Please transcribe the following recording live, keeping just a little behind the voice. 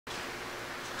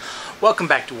Welcome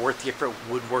back to Worth the Effort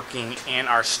Woodworking and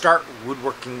our Start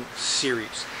Woodworking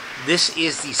series. This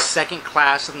is the second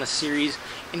class in the series,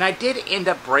 and I did end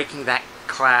up breaking that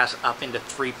class up into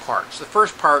 3 parts. The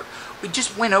first part, we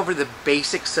just went over the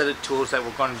basic set of tools that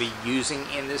we're going to be using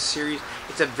in this series.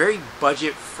 It's a very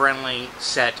budget-friendly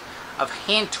set of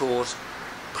hand tools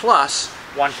plus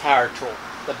one power tool,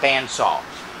 the bandsaw.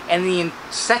 And the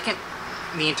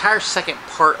entire second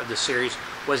part of the series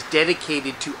was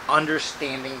dedicated to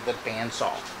understanding the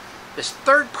bandsaw. This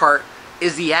third part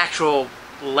is the actual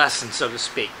lesson, so to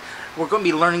speak. We're going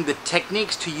to be learning the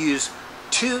techniques to use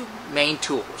 2 main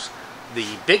tools. The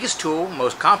biggest tool,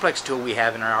 most complex tool we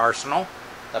have in our arsenal,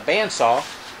 the bandsaw,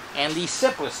 and the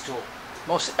simplest tool,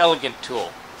 most elegant tool,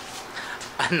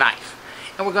 a knife.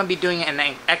 And we're going to be doing an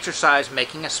exercise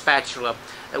making a spatula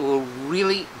that will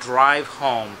really drive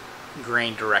home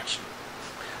grain direction.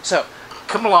 So,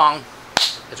 come along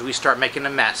as we start making a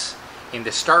mess in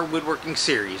the Start Woodworking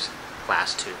series,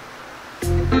 Class 2.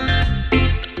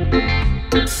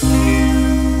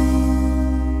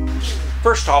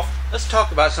 First off, let's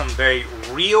talk about some very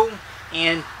real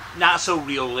and not so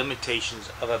real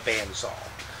limitations of a bandsaw.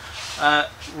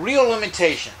 Real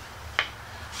limitation: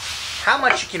 how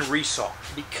much you can resaw,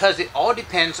 because it all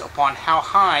depends upon how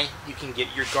high you can get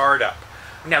your guard up.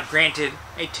 Now granted,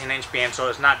 a 10-inch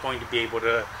bandsaw is not going to be able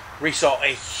to resaw a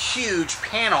huge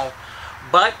panel,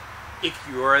 but if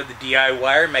you're the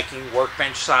DIYer making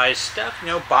workbench size stuff, you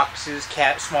know, boxes,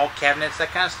 small cabinets, that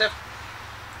kind of stuff,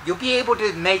 you'll be able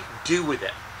to make do with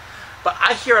it. But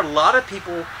I hear a lot of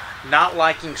people not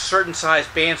liking certain size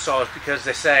bandsaws because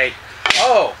they say,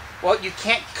 oh, well, you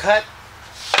can't cut.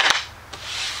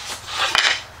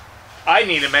 I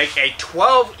need to make a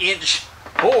 12-inch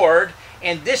board,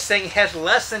 and this thing has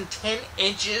less than 10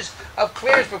 inches of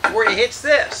clearance before it hits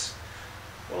this.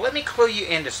 Well, let me clue you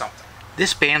into something.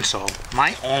 This bandsaw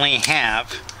might only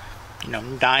have,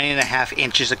 9.5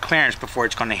 inches of clearance before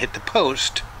it's going to hit the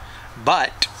post,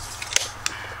 but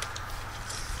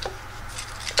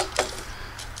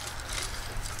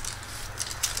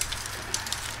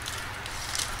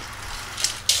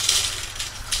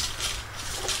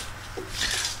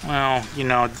well,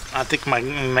 I think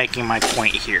I'm making my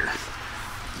point here.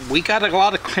 We got a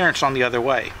lot of clearance on the other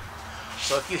way.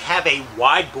 So if you have a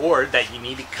wide board that you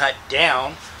need to cut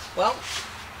down, well,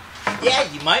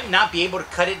 yeah, you might not be able to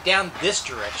cut it down this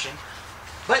direction,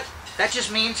 but that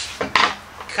just means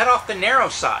cut off the narrow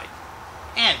side.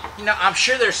 And, I'm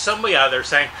sure there's somebody out there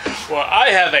saying, well, I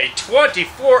have a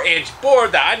 24-inch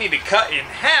board that I need to cut in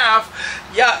half.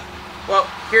 Yeah, well,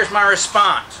 here's my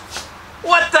response.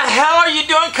 What the hell are you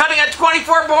doing cutting a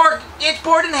 24-inch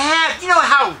board in half? You know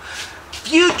how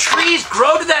few trees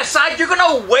grow to that size? You're going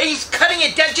to waste cutting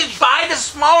it down. Just buy the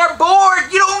smaller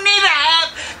board. You don't need to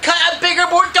cut a bigger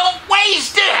board. Don't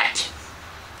waste it.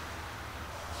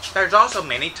 There's also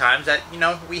many times that,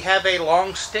 we have a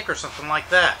long stick or something like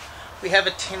that. We have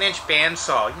a 10-inch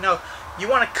bandsaw. You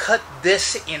want to cut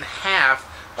this in half,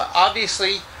 but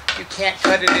obviously you can't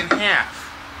cut it in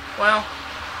half. Well,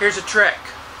 here's a trick.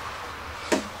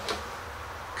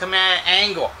 Come at an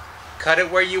angle. Cut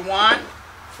it where you want.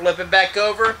 Flip it back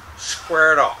over,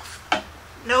 square it off.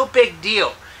 No big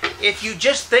deal. If you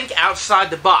just think outside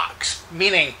the box,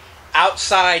 meaning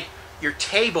outside your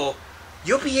table,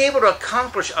 you'll be able to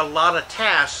accomplish a lot of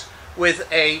tasks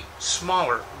with a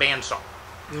smaller bandsaw.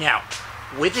 Now,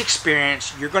 with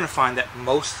experience, you're going to find that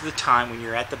most of the time when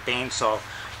you're at the bandsaw,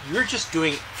 you're just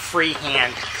doing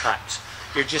freehand cuts.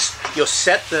 You'll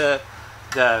set the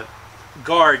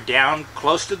guard down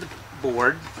close to the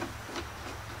board,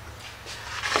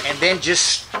 and then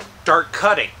just start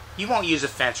cutting. You won't use a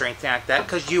fence or anything like that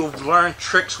because you'll learn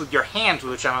tricks with your hands,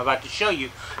 which I'm about to show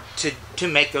you, to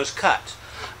make those cuts.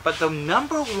 But the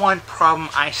number one problem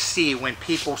I see when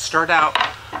people start out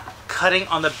cutting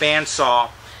on the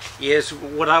bandsaw is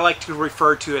what I like to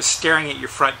refer to as staring at your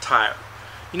front tire.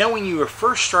 When you were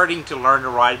first starting to learn to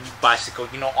ride a bicycle,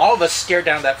 all of us stare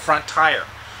down that front tire.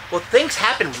 Well, things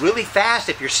happen really fast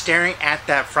if you're staring at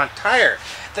that front tire.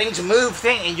 Things move,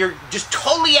 and you're just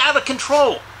totally out of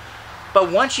control.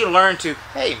 But once you learn to,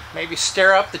 hey, maybe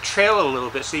stare up the trail a little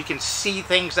bit so you can see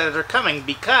things that are coming,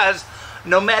 because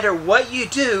no matter what you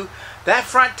do, that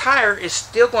front tire is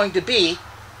still going to be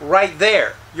right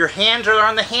there. Your hands are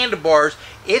on the handlebars.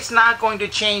 It's not going to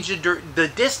change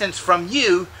the distance from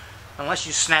you unless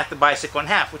you snap the bicycle in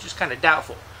half, which is kind of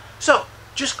doubtful. So,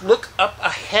 just look up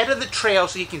ahead of the trail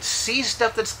so you can see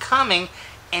stuff that's coming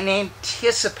and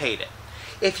anticipate it.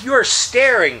 If you're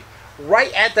staring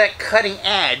right at that cutting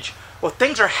edge, well,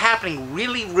 things are happening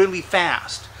really, really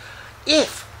fast.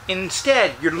 If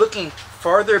instead you're looking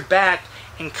farther back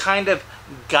and kind of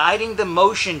guiding the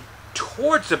motion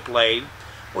towards the blade,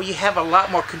 well, you have a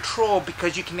lot more control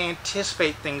because you can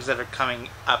anticipate things that are coming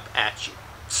up at you.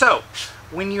 So,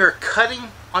 when you're cutting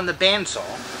on the bandsaw,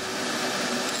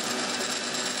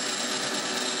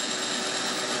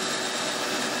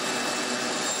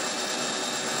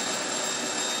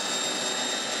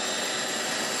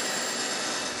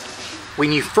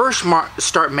 when you first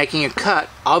start making a cut,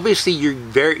 obviously you're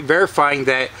verifying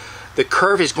that the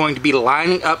curve is going to be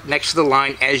lining up next to the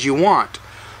line as you want.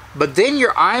 But then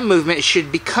your eye movement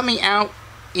should be coming out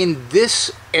in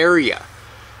this area,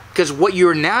 because what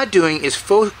you're now doing is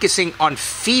focusing on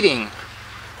feeding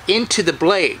into the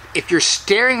blade. If you're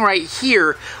staring right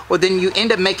here, well, then you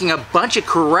end up making a bunch of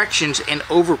corrections and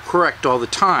overcorrect all the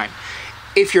time.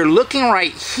 If you're looking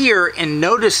right here and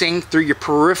noticing through your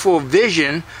peripheral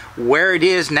vision where it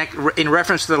is in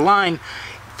reference to the line,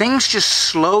 things just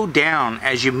slow down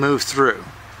as you move through.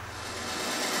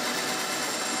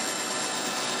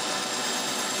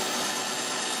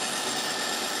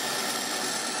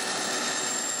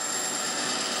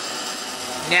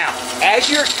 Now, as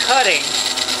you're cutting,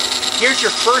 here's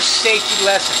your first safety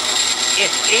lesson.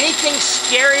 If anything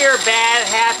scary or bad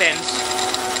happens,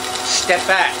 step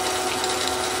back.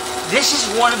 This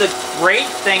is one of the great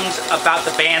things about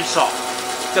the bandsaw.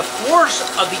 The force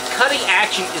of the cutting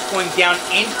action is going down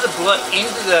into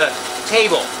the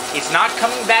table. It's not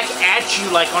coming back at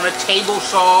you like on a table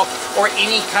saw or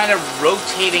any kind of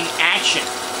rotating action.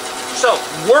 So,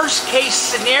 worst case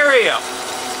scenario,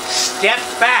 step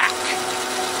back,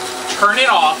 turn it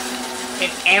off,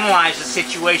 and analyze the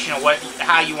situation and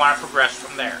how you want to progress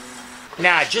from there.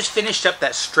 Now, I just finished up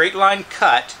that straight line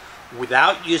cut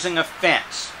without using a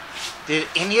fence. Did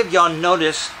any of y'all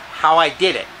notice how I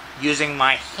did it? Using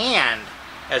my hand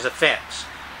as a fence.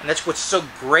 And that's what's so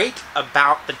great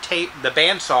about the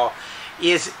bandsaw,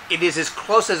 is it is as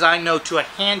close as I know to a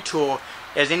hand tool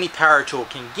as any power tool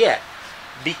can get,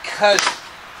 because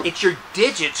it's your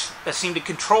digits that seem to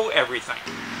control everything.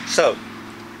 So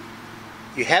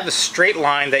you have a straight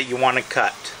line that you want to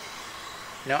cut.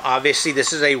 Now obviously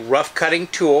this is a rough cutting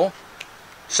tool,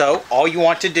 so all you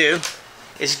want to do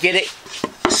is get it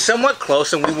somewhat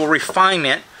close and we will refine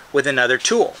it with another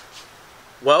tool.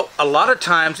 Well, a lot of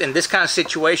times in this kind of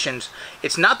situations,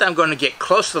 it's not that I'm going to get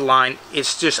close to the line,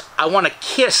 it's just I want to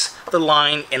kiss the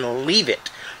line and leave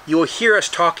it. You will hear us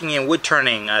talking in wood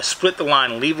turning, split the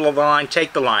line, leave the line,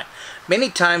 take the line. Many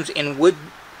times in wood,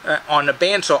 on a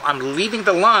bandsaw, I'm leaving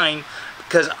the line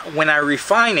because when I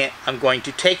refine it, I'm going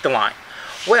to take the line.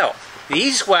 Well, the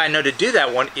easiest way I know to do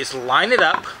that one is line it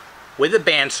up with a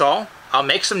bandsaw. I'll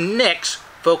make some nicks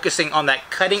focusing on that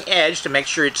cutting edge to make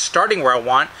sure it's starting where I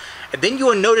want. And then you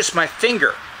will notice my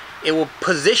finger. It will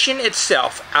position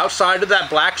itself outside of that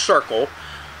black circle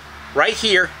right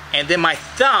here, and then my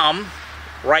thumb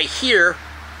right here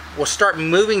will start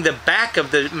moving the back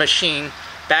of the machine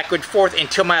backward and forth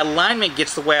until my alignment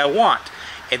gets the way I want.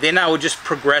 And then I will just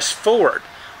progress forward.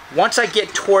 Once I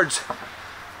get towards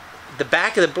the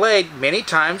back of the blade, many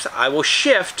times I will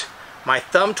shift my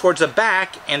thumb towards the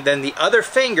back and then the other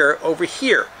finger over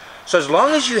here. So as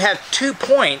long as you have 2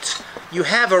 points, you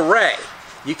have a ray.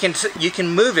 You can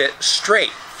move it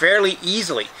straight fairly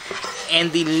easily.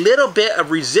 And the little bit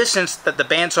of resistance that the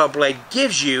bandsaw blade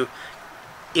gives you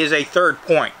is a third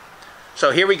point.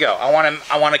 So here we go. I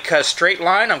want to cut a straight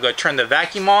line. I'm going to turn the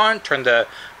vacuum on, turn the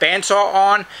bandsaw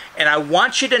on, and I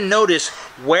want you to notice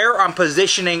where I'm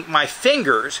positioning my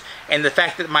fingers and the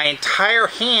fact that my entire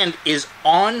hand is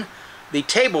on the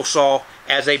table saw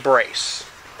as a brace.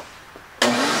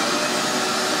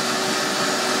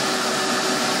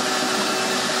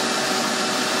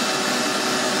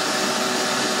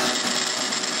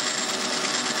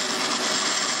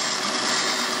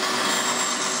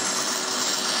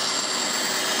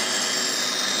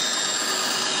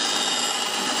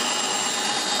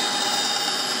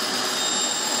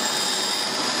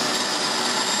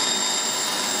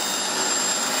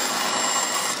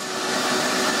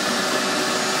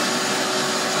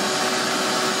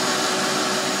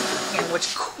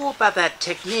 What's cool about that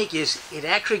technique is it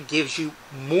actually gives you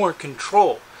more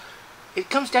control.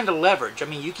 It comes down to leverage. I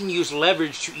mean, you can use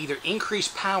leverage to either increase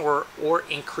power or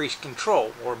increase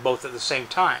control, or both at the same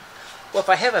time. Well, if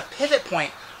I have a pivot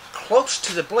point close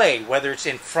to the blade, whether it's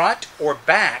in front or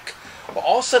back, well,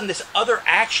 all of a sudden this other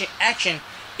action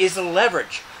is the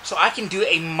leverage. So I can do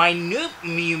a minute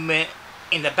movement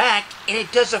in the back and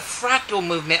it does a fractal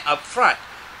movement up front.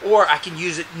 Or I can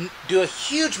use it, do a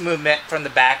huge movement from the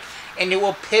back, and it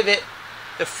will pivot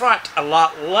the front a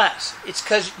lot less. It's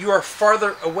because you are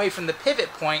farther away from the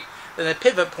pivot point than the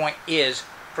pivot point is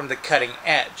from the cutting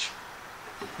edge.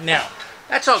 Now,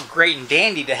 That's all great and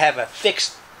dandy to have a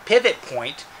fixed pivot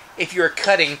point if you're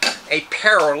cutting a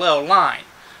parallel line.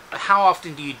 But how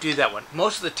often do you do that one?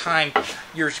 Most of the time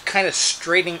you're kind of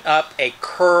straightening up a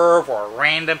curve or a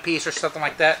random piece or something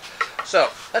like that. So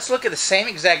let's look at the same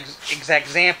exact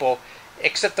example,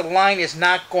 except the line is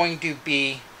not going to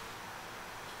be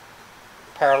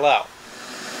parallel.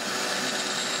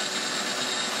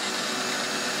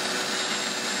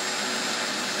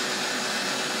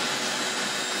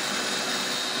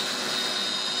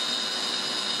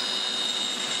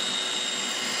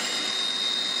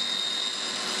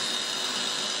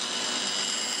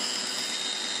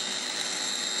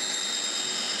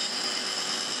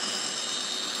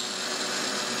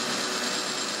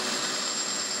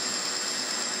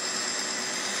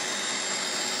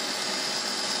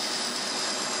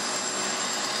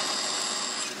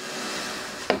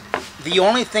 The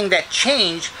only thing that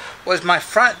changed was my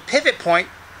front pivot point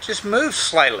just moved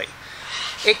slightly.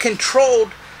 It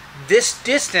controlled this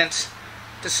distance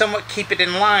to somewhat keep it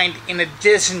in line, in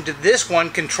addition to this one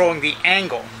controlling the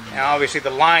angle. Now obviously the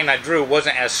line I drew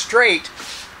wasn't as straight,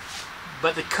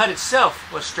 but the cut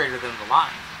itself was straighter than the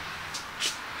line.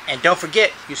 And don't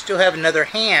forget, you still have another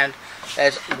hand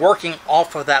that's working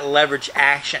off of that leverage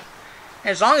action.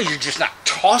 As long as you're just not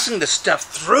tossing the stuff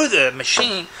through the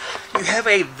machine, you have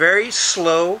a very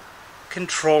slow,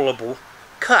 controllable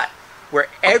cut where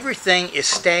everything is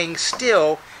staying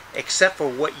still except for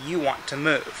what you want to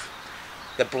move.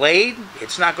 The blade,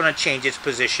 it's not going to change its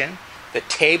position. The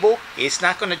table, it's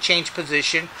not going to change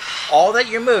position. All that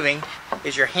you're moving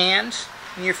is your hands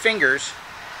and your fingers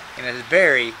in a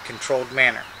very controlled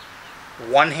manner.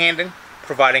 One hand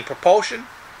providing propulsion,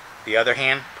 the other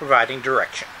hand providing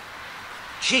direction.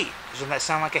 Gee, doesn't that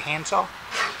sound like a handsaw?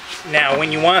 Now,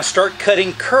 when you want to start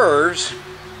cutting curves,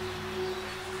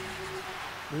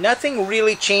 nothing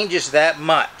really changes that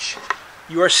much.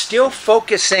 You are still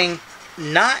focusing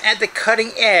not at the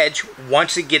cutting edge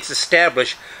once it gets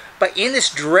established, but in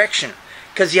this direction.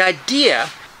 Because the idea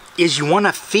is you want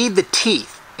to feed the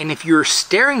teeth. And if you're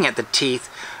staring at the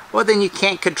teeth, well, then you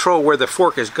can't control where the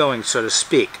fork is going, so to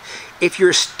speak. If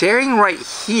you're staring right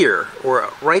here or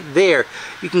right there,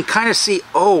 you can kind of see,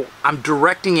 oh, I'm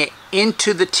directing it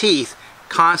into the teeth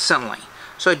constantly.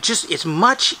 So it's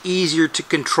much easier to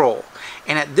control.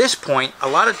 And at this point, a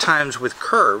lot of times with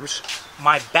curves,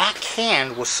 my back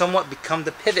hand will somewhat become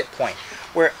the pivot point,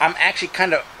 where I'm actually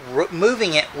kind of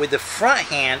moving it with the front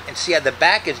hand, and see how the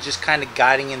back is just kind of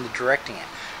guiding and directing it.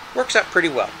 Works out pretty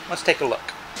well. Let's take a look.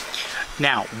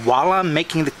 Now, while I'm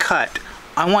making the cut,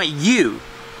 I want you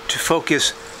to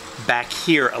focus back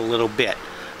here a little bit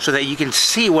so that you can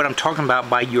see what I'm talking about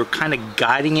by you're kind of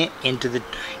guiding it into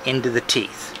the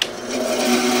teeth.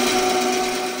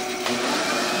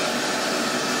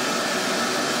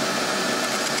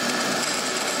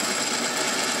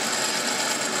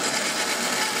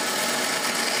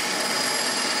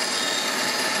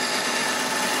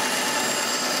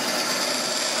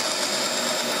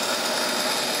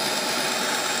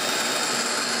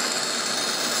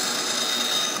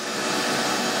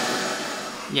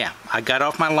 Yeah, I got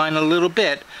off my line a little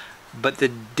bit, but the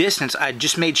distance, I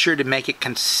just made sure to make it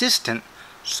consistent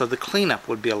so the cleanup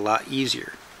would be a lot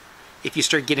easier. If you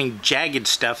start getting jagged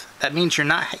stuff, that means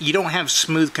you don't have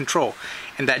smooth control.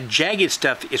 And that jagged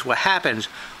stuff is what happens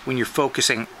when you're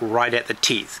focusing right at the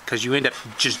teeth, because you end up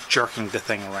just jerking the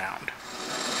thing around.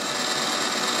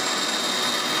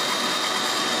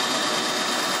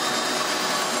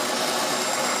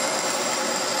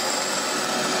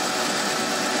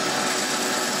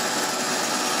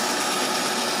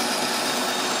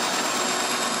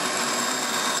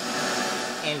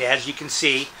 And as you can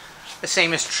see, the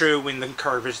same is true when the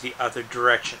curve is the other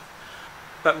direction.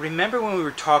 But remember when we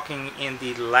were talking in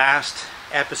the last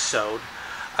episode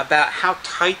about how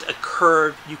tight a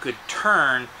curve you could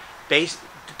turn based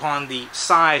upon the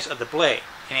size of the blade,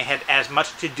 and it had as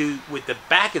much to do with the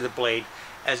back of the blade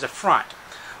as the front.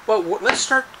 Well, let's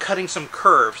start cutting some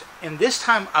curves, and this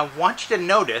time I want you to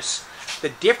notice the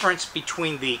difference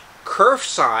between the curve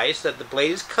size that the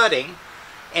blade is cutting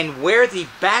and where the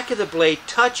back of the blade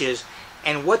touches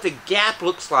and what the gap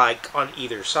looks like on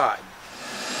either side.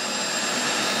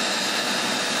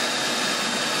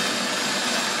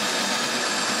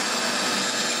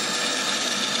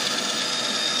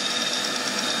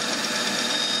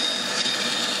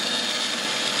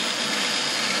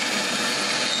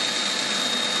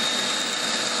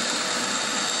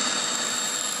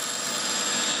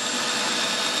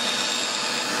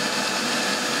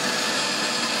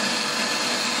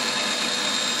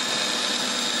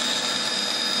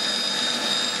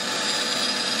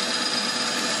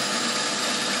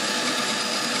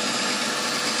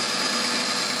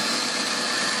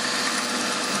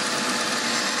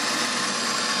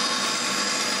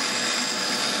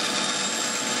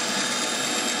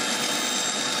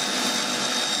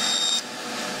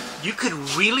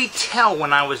 could really tell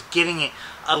when I was getting it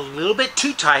a little bit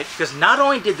too tight, because not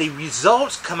only did the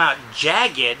results come out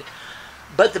jagged,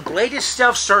 but the blade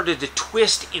itself started to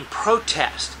twist in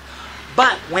protest.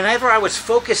 But whenever I was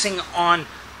focusing on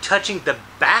touching the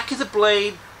back of the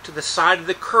blade to the side of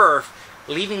the kerf,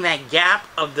 leaving that gap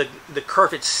of the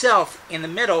kerf itself in the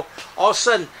middle, all of a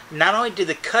sudden, not only did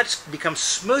the cuts become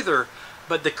smoother,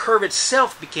 but the curve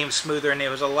itself became smoother, and it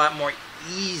was a lot more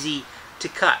easy to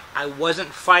cut. I wasn't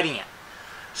fighting it.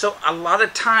 So a lot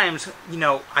of times, you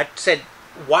know, I said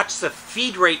watch the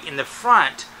feed rate in the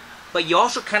front, but you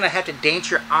also kind of have to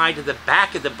dance your eye to the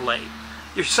back of the blade.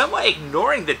 You're somewhat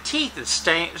ignoring the teeth, as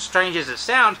strange as it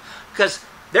sounds, because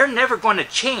they're never going to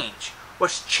change.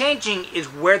 What's changing is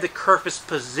where the kerf is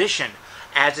positioned,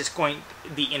 as it's going,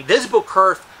 the invisible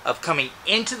kerf of coming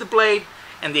into the blade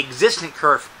and the existing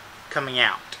kerf coming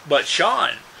out. But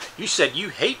Sean, you said you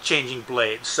hate changing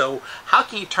blades, so how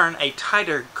can you turn a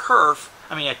tighter curve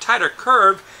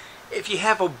if you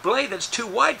have a blade that's too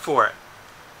wide for it?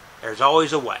 There's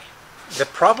always a way. The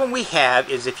problem we have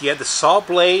is if you have the saw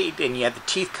blade and you have the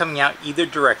teeth coming out either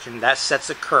direction, that sets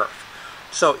a curve.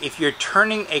 So if you're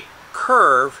turning a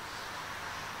curve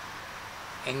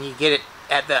and you get it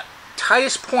at the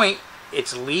tightest point,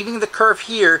 it's leaving the curve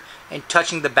here and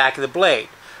touching the back of the blade.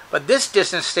 But this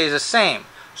distance stays the same.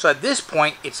 So at this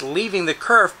point, it's leaving the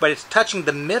curve, but it's touching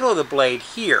the middle of the blade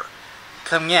here,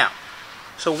 coming out.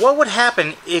 So what would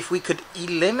happen if we could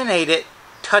eliminate it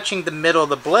touching the middle of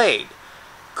the blade?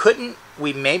 Couldn't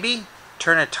we maybe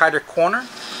turn a tighter corner?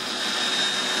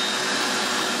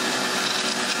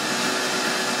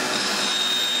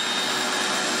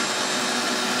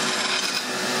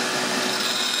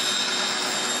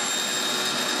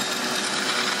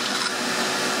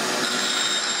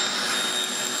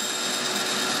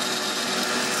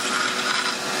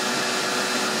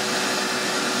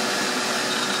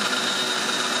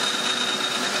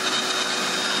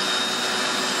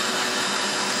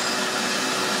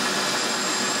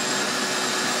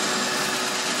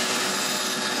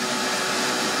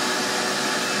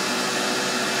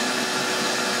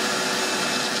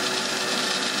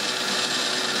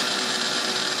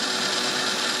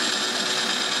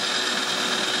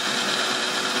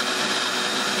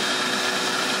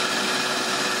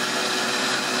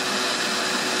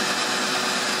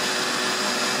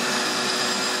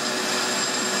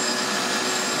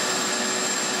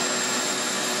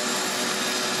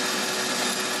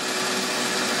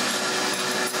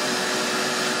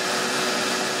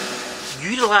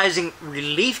 Utilizing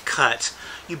relief cuts,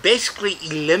 you basically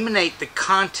eliminate the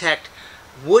contact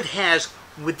wood has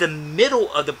with the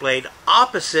middle of the blade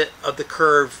opposite of the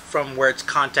curve from where it's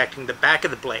contacting the back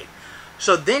of the blade.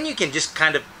 So then you can just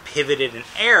kind of pivot it in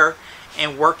air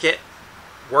and work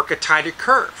a tighter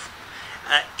curve.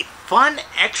 A fun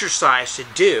exercise to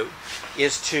do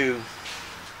is to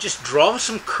just draw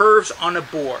some curves on a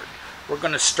board. We're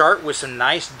going to start with some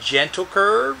nice gentle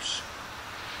curves,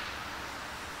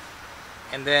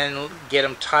 and then get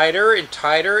them tighter and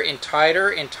tighter and tighter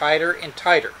and tighter and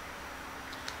tighter.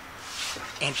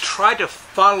 And try to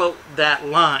follow that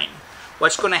line.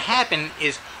 What's going to happen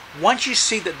is once you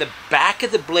see that the back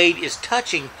of the blade is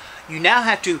touching, you now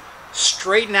have to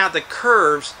straighten out the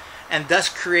curves, and thus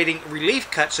creating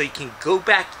relief cuts so you can go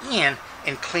back in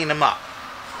and clean them up.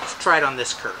 Let's try it on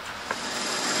this curve.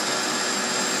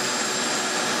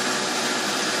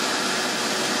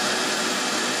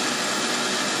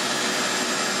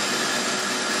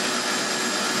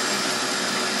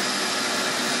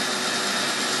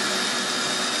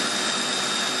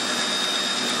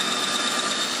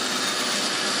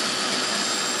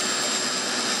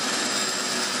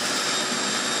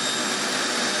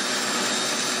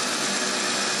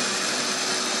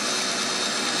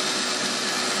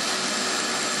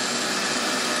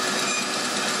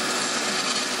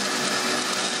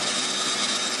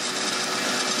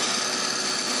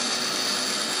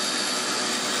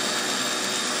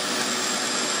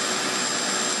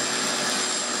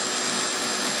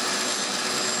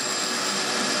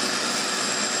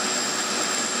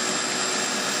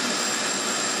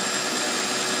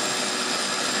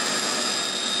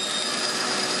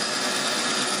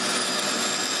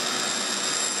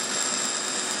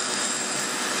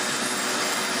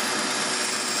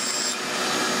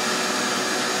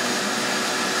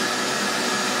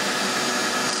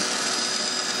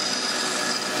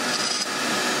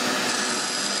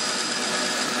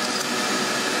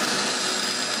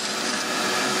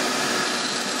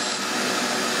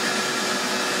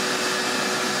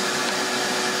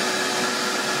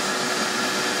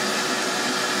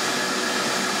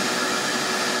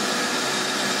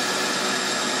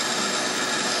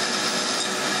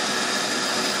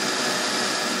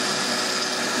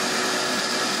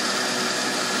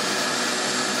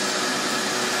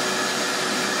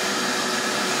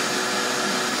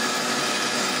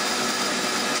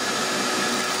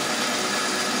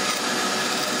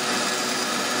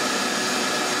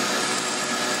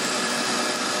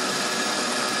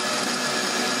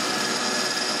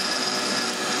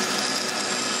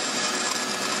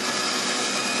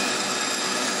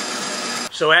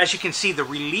 So as you can see, the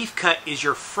relief cut is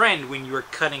your friend when you're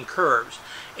cutting curves.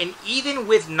 And even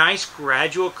with nice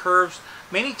gradual curves,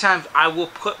 many times I will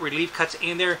put relief cuts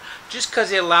in there just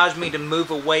because it allows me to move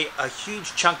away a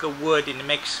huge chunk of wood, and it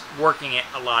makes working it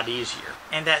a lot easier.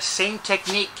 And that same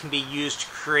technique can be used to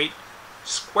create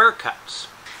square cuts.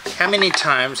 How many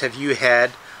times have you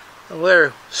had a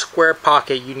little square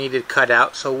pocket you needed to cut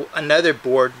out so another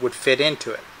board would fit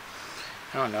into it?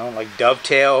 I don't know, like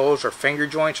dovetails or finger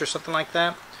joints or something like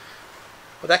that.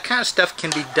 Well, that kind of stuff can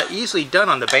be easily done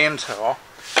on the bandsaw,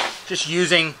 just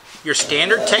using your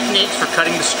standard techniques for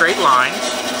cutting the straight lines.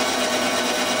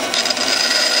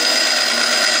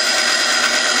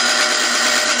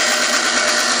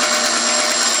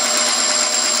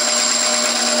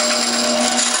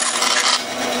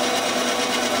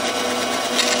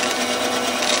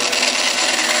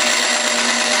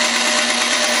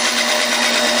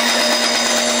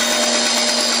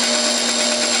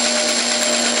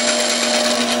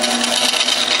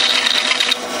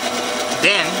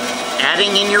 Then,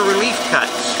 adding in your relief cuts.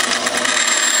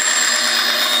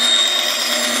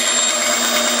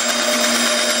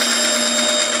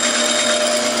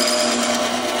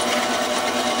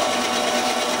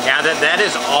 Now that that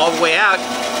is all the way out,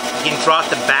 you can drop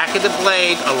the back of the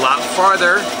blade a lot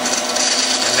farther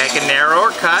and make a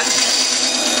narrower cut.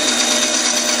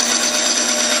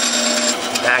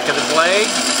 Back of the blade.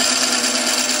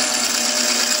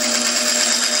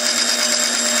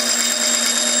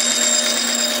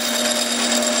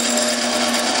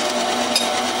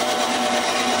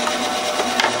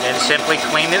 Simply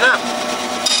clean it up.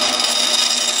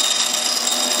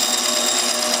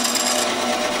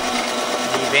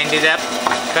 You've ended up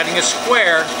cutting a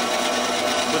square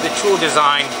with a tool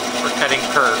design for cutting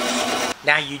curves.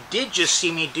 Now you did just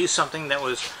see me do something that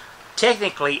was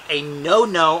technically a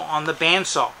no-no on the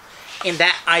bandsaw, in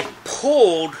that I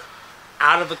pulled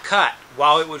out of a cut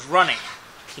while it was running.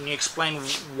 Can you explain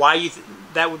why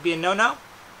that would be a no-no?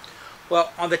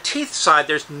 Well, on the teeth side,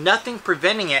 there's nothing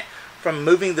preventing it from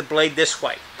moving the blade this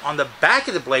way. On the back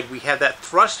of the blade, we have that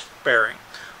thrust bearing.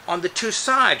 On the two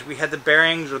sides, we have the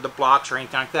bearings or the blocks or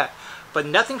anything like that. But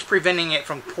nothing's preventing it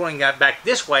from pulling that back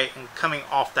this way and coming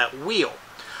off that wheel.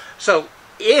 So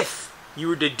if you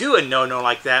were to do a no-no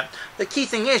like that, the key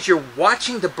thing is you're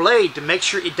watching the blade to make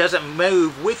sure it doesn't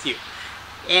move with you.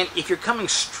 And if you're coming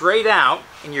straight out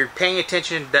and you're paying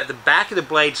attention that the back of the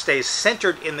blade stays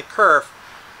centered in the curve,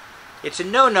 it's a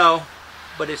no-no,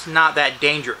 but it's not that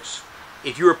dangerous.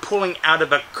 If you were pulling out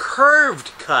of a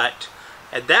curved cut,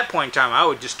 at that point in time, I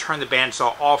would just turn the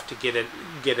bandsaw off to get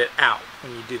it out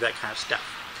when you do that kind of stuff.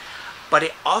 But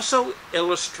it also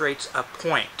illustrates a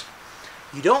point.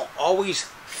 You don't always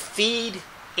feed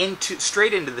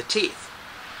straight into the teeth.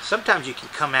 Sometimes you can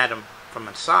come at them from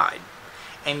the side.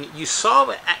 And you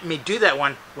saw me do that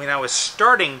one when I was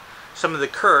starting some of the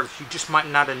curves. You just might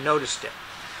not have noticed it.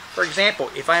 For example,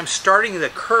 if I am starting the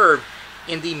curve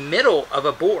in the middle of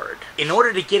a board, in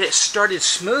order to get it started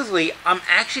smoothly, I'm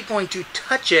actually going to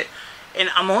touch it, and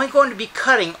I'm only going to be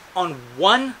cutting on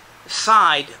one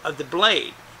side of the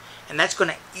blade, and that's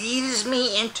going to ease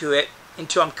me into it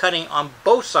until I'm cutting on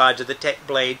both sides of the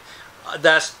blade,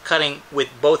 thus cutting with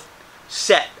both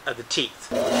set of the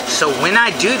teeth. So when I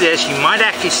do this, you might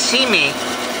actually see me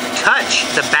touch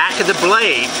the back of the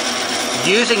blade,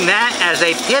 using that as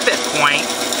a pivot point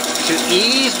to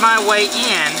ease my way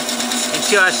in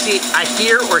until I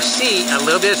hear or see a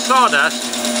little bit of sawdust,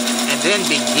 and then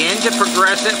begin to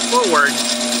progress it forward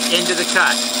into the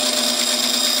cut.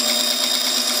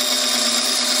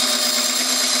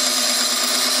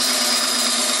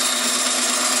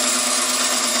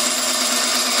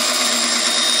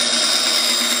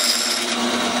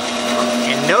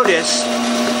 And notice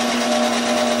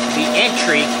the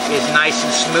entry is nice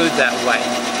and smooth that way.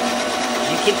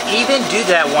 You can even do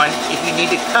that one if you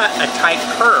need to cut a tight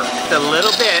curve, just a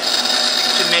little bit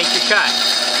to make your cut.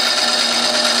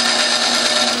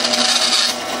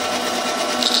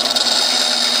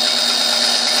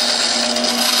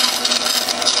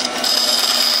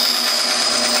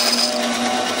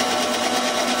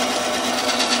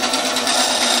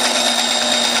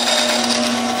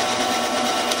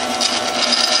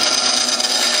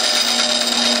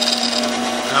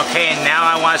 Okay, and now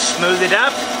I want to smooth it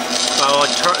up. So I'll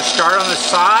start on the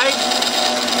side,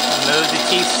 move the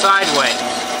teeth sideways.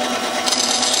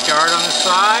 Start on the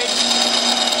side,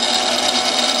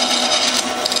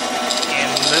 and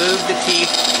move the teeth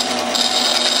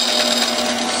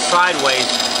sideways,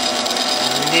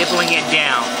 nibbling it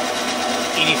down.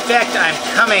 In effect, I'm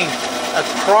coming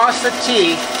across the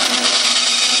teeth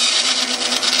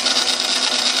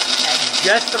at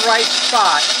just the right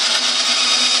spot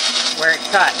where it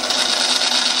cut.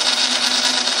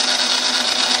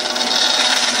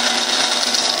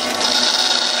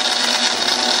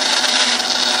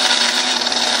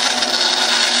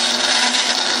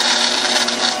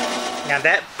 Now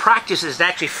that practice is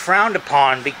actually frowned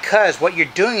upon because what you're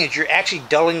doing is you're actually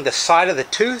dulling the side of the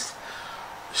tooth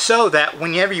so that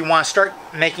whenever you want to start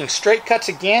making straight cuts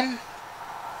again,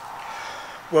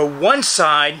 well, one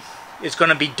side is going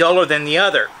to be duller than the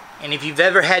other. And if you've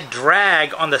ever had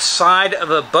drag on the side of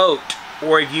a boat,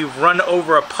 or if you've run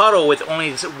over a puddle with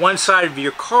only one side of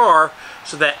your car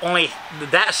so that only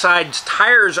that side's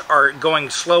tires are going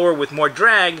slower with more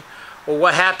drag, well,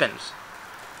 what happens?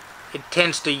 It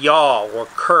tends to yaw or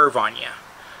curve on you.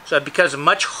 So it becomes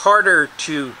much harder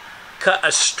to cut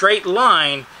a straight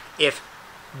line if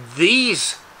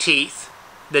these teeth,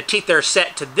 the teeth that are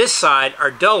set to this side,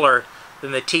 are duller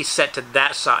than the teeth set to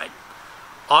that side.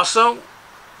 Also,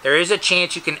 there is a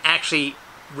chance you can actually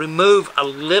remove a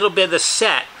little bit of the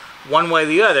set one way or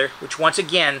the other, which once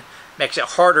again makes it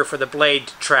harder for the blade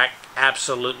to track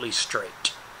absolutely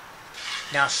straight.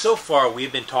 Now, so far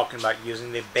we've been talking about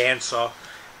using the bandsaw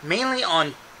mainly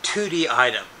on 2D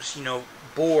items, you know,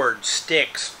 boards,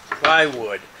 sticks,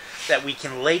 plywood, that we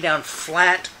can lay down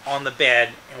flat on the bed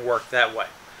and work that way.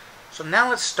 So now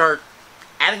let's start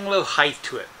adding a little height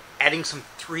to it, adding some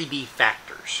 3D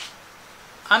factors.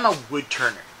 I'm a wood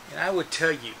turner, and I would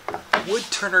tell you, wood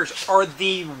turners are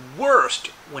the worst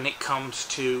when it comes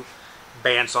to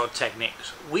bandsaw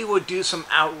techniques. We will do some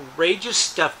outrageous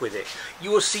stuff with it. You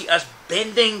will see us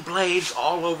bending blades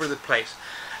all over the place.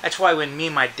 That's why when me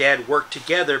and my dad work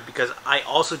together, because I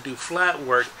also do flat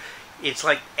work, it's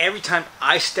like every time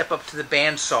I step up to the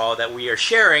bandsaw that we are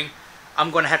sharing,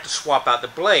 I'm going to have to swap out the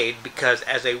blade, because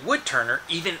as a wood turner,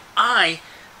 even I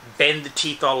bend the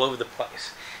teeth all over the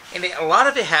place. And a lot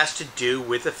of it has to do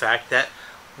with the fact that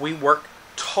we work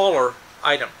taller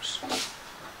items.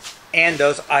 And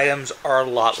those items are a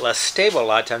lot less stable a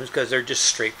lot of times because they're just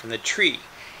straight from the tree.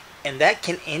 And that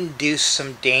can induce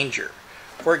some danger.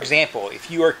 For example, if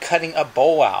you are cutting a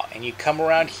bowl out and you come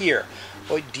around here,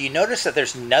 well, do you notice that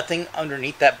there's nothing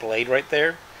underneath that blade right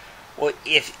there? Well,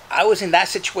 if I was in that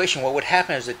situation, what would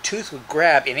happen is the tooth would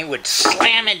grab and it would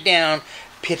slam it down,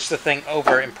 pitch the thing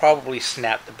over, and probably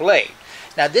snap the blade.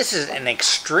 Now, this is an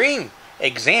extreme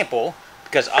example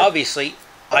because obviously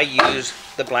I use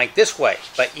the blank this way,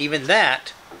 but even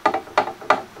that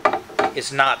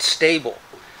is not stable.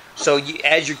 So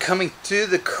as you're coming through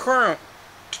the current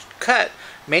cut,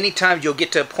 many times you'll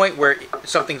get to a point where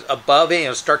something's above it and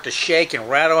it'll start to shake and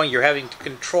rattle and you're having to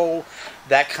control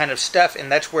that kind of stuff, and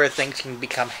that's where things can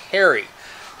become hairy.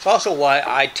 It's also why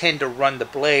I tend to run the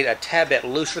blade a tad bit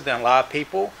looser than a lot of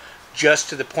people, just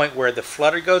to the point where the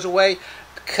flutter goes away,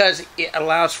 because it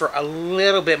allows for a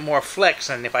little bit more flex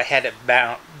than if I had it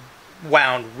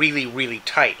wound really, really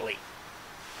tightly.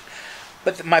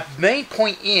 But my main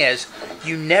point is,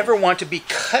 you never want to be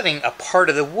cutting a part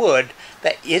of the wood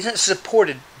that isn't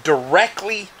supported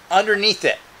directly underneath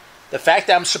it. The fact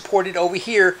that I'm supported over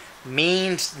here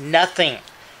means nothing.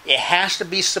 It has to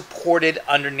be supported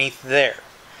underneath there.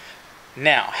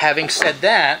 Now, having said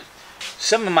that,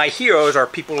 some of my heroes are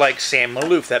people like Sam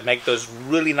Maloof that make those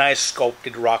really nice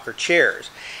sculpted rocker chairs.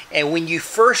 And when you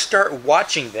first start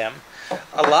watching them,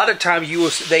 a lot of times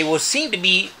they will seem to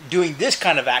be doing this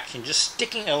kind of action, just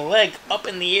sticking a leg up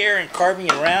in the air and carving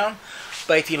it around.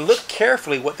 But if you look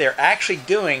carefully, what they're actually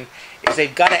doing is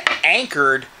they've got it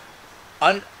anchored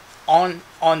on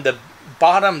the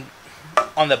bottom,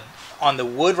 on the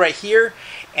wood right here,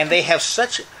 and they have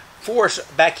such force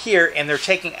back here, and they're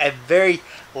taking a very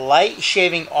light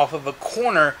shaving off of a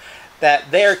corner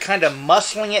that they're kind of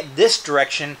muscling it this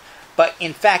direction, but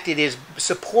in fact it is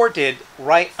supported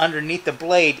right underneath the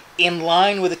blade in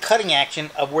line with the cutting action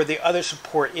of where the other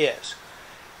support is.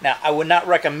 Now, I would not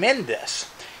recommend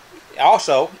this.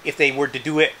 Also, if they were to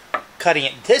do it cutting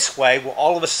it this way, well,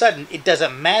 all of a sudden it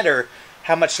doesn't matter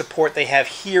how much support they have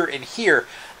here and here.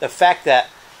 The fact that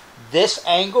this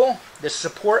angle, this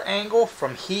support angle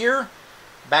from here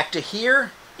back to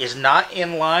here, is not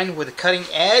in line with the cutting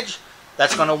edge,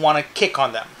 that's going to want to kick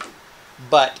on them.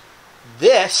 But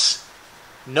this,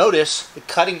 notice the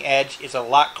cutting edge is a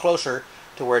lot closer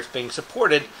to where it's being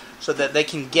supported, so that they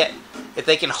can get, if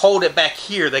they can hold it back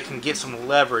here, they can get some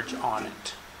leverage on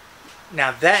it.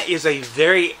 Now, that is a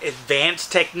very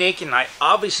advanced technique, and I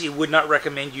obviously would not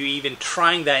recommend you even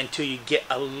trying that until you get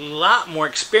a lot more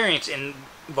experience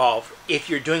involved if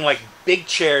you're doing like big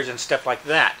chairs and stuff like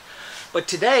that. But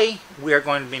today we are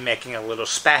going to be making a little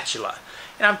spatula,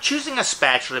 and I'm choosing a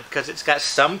spatula because it's got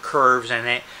some curves in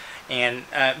it, and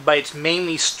but it's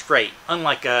mainly straight,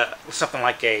 unlike something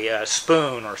like a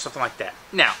spoon or something like that.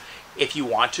 Now, if you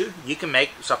want to, you can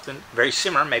make something very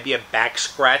similar, maybe a back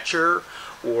scratcher,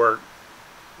 or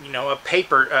a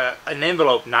paper, an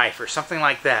envelope knife or something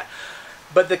like that.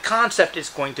 But the concept is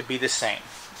going to be the same.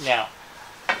 Now,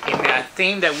 in that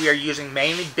theme that we are using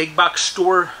mainly big box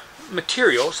store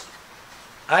materials,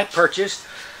 I purchased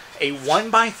a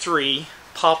 1x3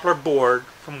 poplar board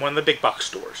from one of the big box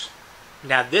stores.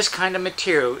 Now, this kind of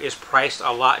material is priced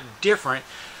a lot different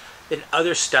than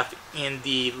other stuff in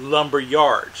the lumber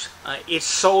yards. It's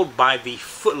sold by the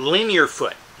linear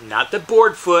foot, not the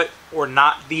board foot or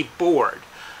not the board.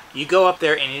 You go up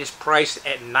there and it is priced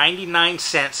at 99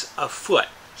 cents a foot.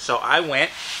 So I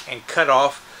went and cut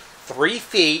off 3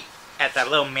 feet at that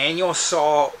little manual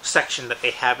saw section that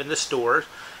they have in the stores,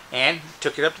 and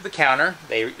took it up to the counter.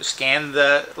 They scan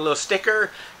the little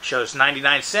sticker, shows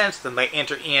 99 cents, then they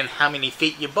enter in how many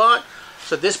feet you bought.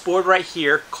 So this board right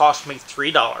here cost me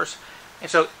 $3. And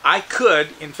so I could,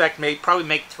 in fact, probably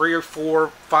make 3 or 4,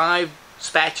 5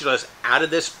 spatulas out of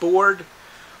this board,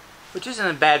 which isn't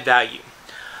a bad value.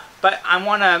 But I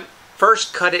want to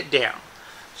first cut it down.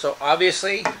 So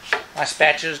obviously my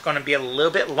spatula is going to be a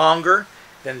little bit longer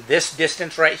than this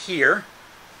distance right here,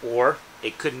 or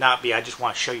it could not be. I just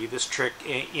want to show you this trick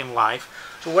in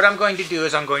life. So what I'm going to do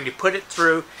is I'm going to put it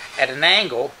through at an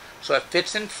angle so it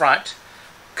fits in front,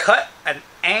 cut an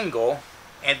angle,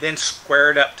 and then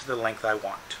square it up to the length I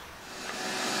want.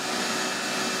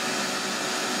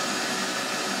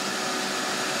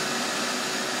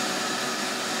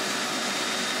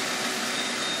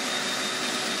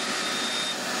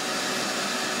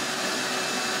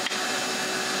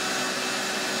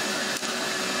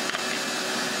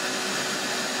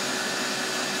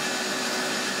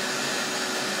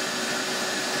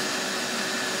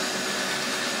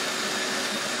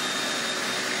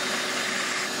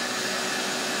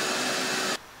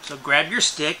 So grab your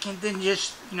stick and then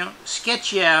just,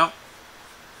 sketch out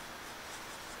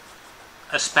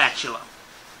a spatula,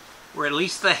 or at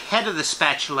least the head of the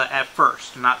spatula at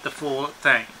first, not the full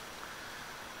thing.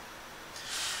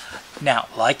 Now,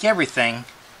 like everything,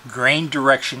 grain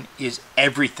direction is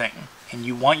everything, and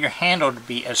you want your handle to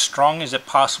be as strong as it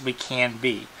possibly can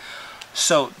be.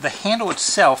 So the handle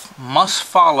itself must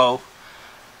follow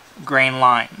grain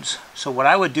lines. So what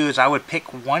I would do is I would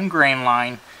pick one grain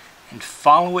line and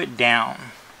follow it down.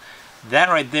 That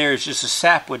right there is just a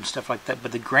sapwood and stuff like that,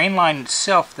 but the grain line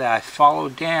itself that I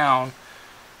followed down,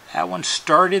 that one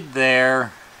started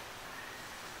there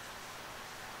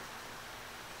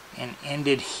and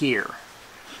ended here,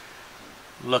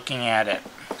 looking at it.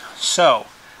 So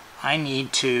I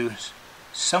need to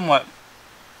somewhat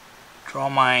draw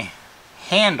my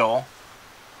handle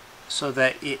so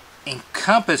that it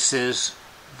encompasses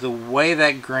the way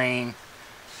that grain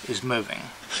is moving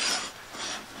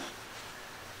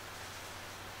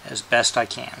as best I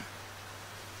can.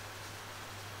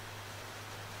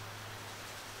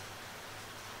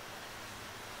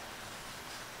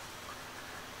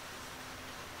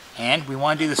 And we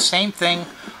want to do the same thing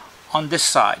on this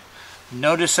side.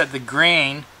 Notice that the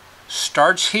grain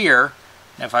starts here,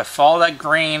 and if I follow that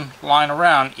grain line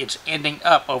around, it's ending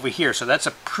up over here. So that's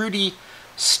a pretty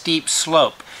steep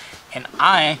slope. And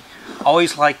I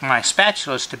always like my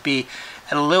spatulas to be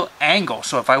at a little angle.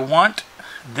 So if I want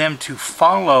them to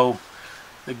follow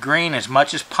the grain as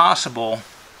much as possible,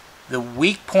 the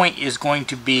weak point is going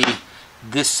to be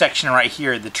this section right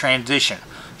here, the transition.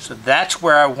 So that's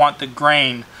where I want the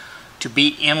grain to be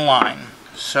in line.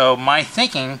 So my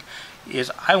thinking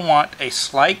is I want a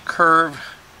slight curve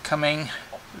coming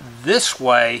this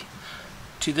way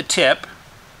to the tip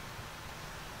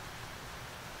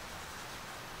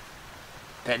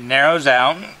that narrows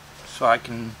out so I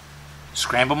can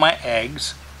scramble my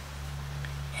eggs,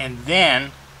 and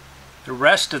then the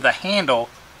rest of the handle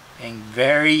being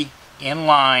very in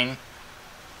line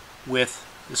with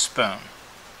the spoon.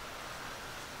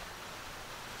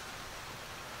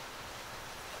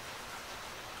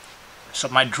 So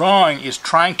my drawing is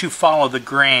trying to follow the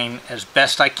grain as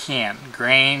best I can.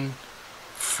 Grain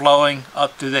flowing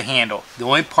up through the handle. The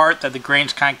only part that the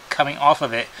grain's kind of coming off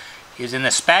of it is in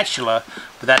the spatula,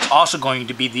 but that's also going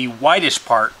to be the widest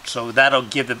part, so that'll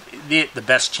give it the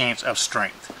best chance of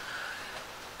strength.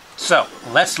 So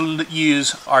let's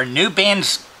use our new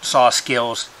bandsaw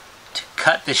skills to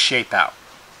cut this shape out.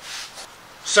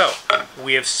 So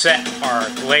we have set our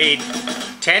blade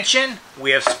tension,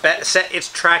 we have set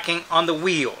its tracking on the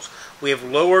wheels. We have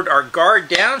lowered our guard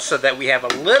down so that we have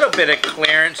a little bit of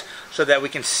clearance so that we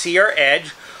can see our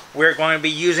edge. We're going to be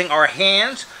using our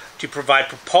hands to provide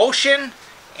propulsion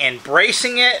and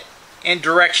bracing it and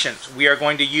directions. We are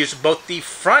going to use both the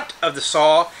front of the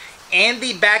saw and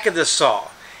the back of the saw.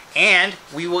 And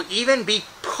we will even be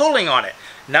pulling on it.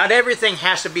 Not everything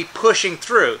has to be pushing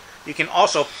through. You can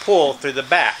also pull through the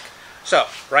back. So,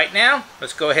 right now,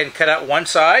 let's go ahead and cut out one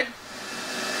side.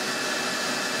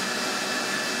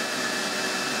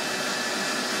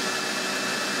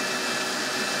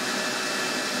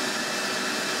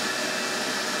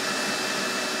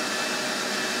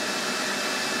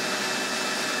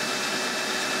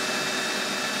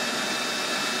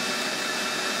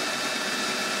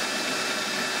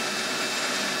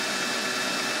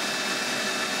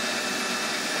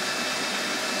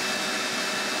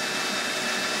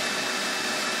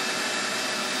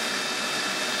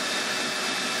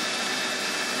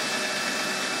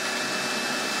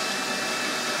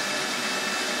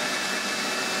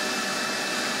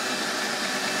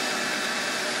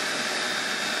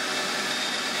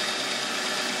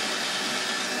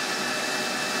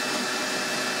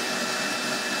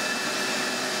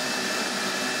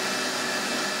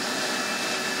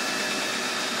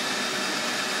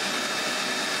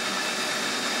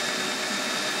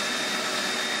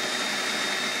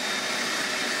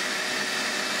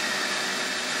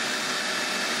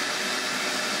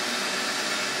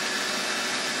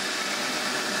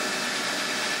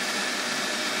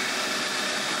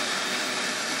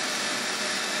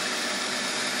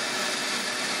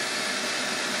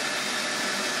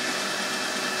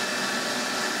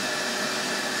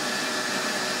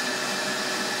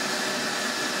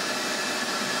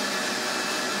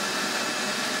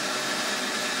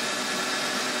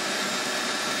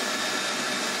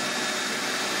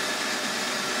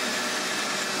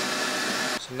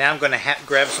 Now I'm going to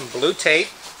grab some blue tape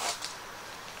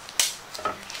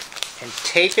and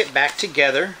tape it back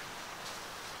together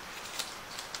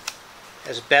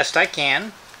as best I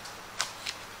can.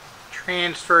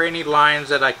 Transfer any lines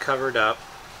that I covered up.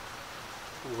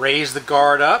 Raise the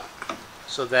guard up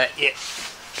so that it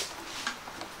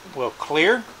will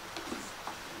clear.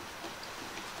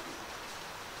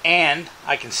 And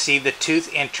I can see the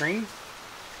tooth entering.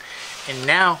 And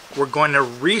now we're going to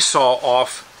resaw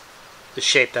off the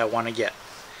shape that I want to get.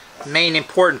 The main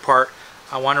important part,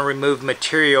 I want to remove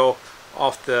material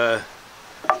off the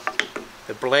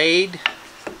blade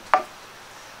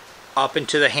up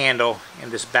into the handle in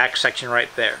this back section right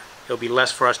there. It'll be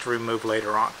less for us to remove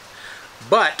later on.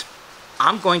 But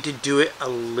I'm going to do it a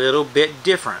little bit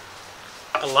different.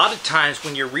 A lot of times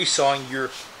when you're resawing,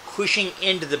 you're pushing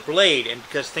into the blade, and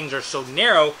because things are so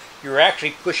narrow, you're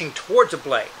actually pushing towards the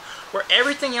blade. Where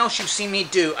everything else you've seen me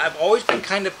do, I've always been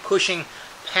kind of pushing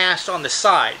past on the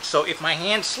side. So if my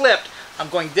hand slipped, I'm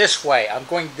going this way, I'm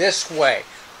going this way,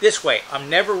 this way. I'm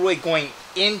never really going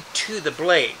into the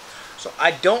blade. So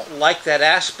I don't like that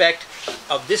aspect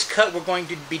of this cut we're going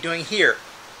to be doing here.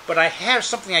 But I have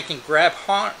something I can grab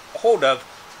hold of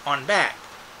on back.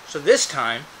 So this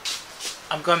time,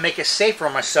 I'm going to make it safer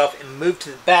on myself and move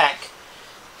to the back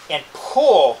and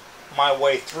pull my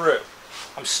way through.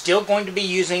 I'm still going to be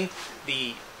using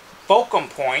the fulcrum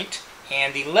point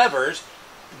and the levers.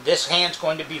 This hand's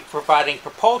going to be providing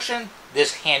propulsion,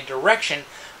 this hand direction,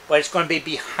 but it's going to be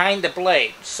behind the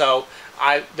blade. So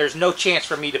there's no chance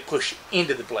for me to push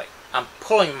into the blade. I'm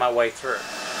pulling my way through.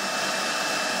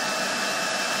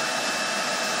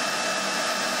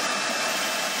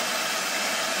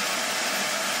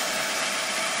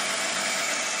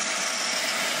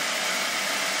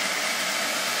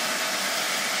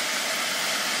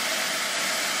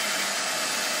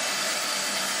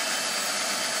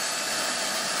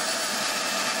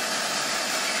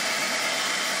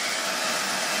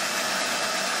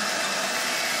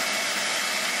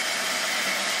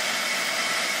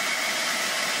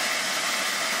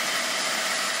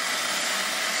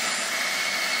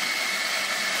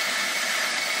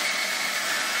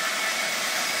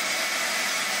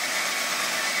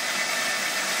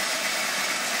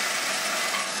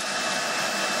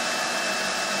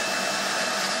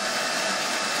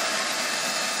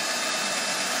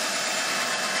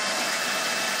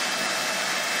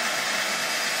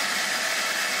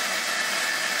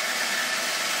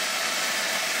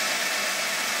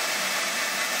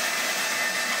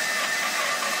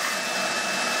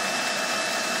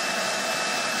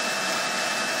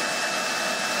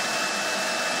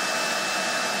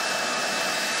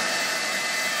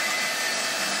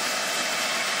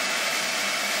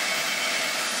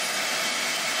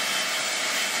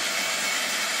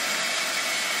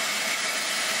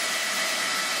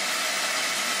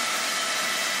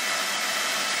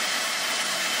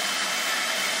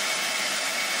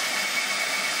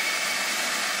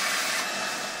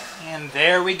 And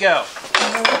there we go.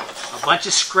 A bunch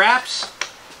of scraps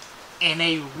and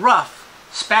a rough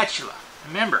spatula.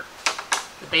 Remember,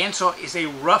 the bandsaw is a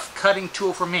rough cutting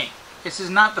tool for me. This is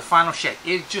not the final shape.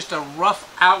 It's just a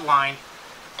rough outline.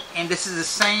 And this is the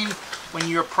same when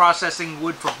you're processing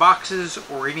wood for boxes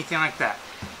or anything like that.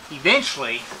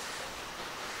 Eventually,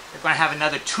 you're going to have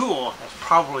another tool that's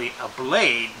probably a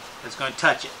blade that's going to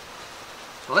touch it.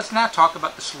 So let's now talk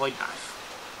about the Sloyd knife.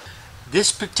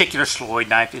 This particular Sloyd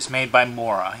knife is made by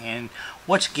Mora, and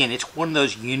once again, it's one of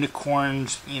those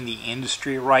unicorns in the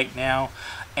industry right now.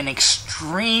 An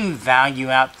extreme value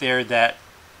out there that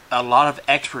a lot of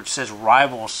experts says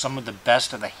rivals some of the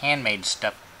best of the handmade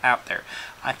stuff out there.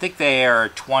 I think they are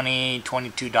 $20,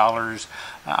 $22.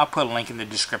 I'll put a link in the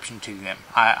description to them.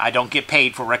 I don't get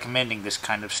paid for recommending this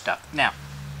kind of stuff. Now,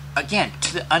 again,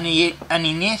 to the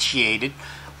uninitiated,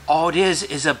 all it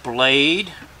is a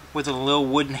blade with a little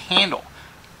wooden handle.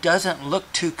 Doesn't look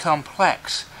too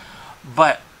complex,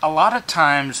 but a lot of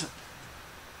times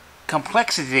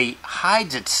complexity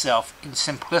hides itself in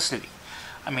simplicity.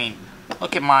 I mean,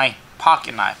 look at my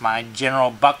pocket knife, my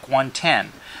General Buck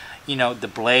 110. You know, the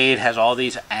blade has all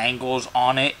these angles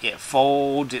on it, it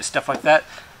folds, it's stuff like that.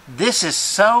 This is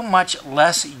so much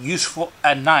less useful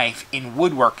a knife in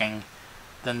woodworking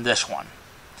than this one.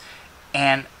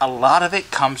 And a lot of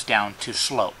it comes down to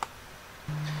slope.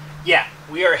 Yeah,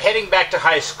 we are heading back to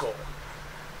high school.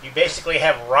 You basically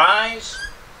have rise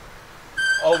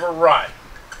over run.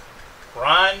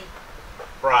 Run,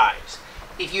 rise.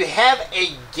 If you have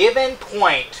a given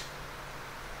point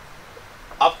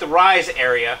up the rise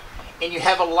area and you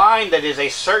have a line that is a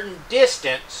certain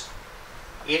distance,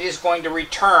 it is going to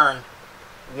return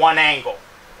one angle.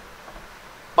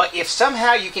 But if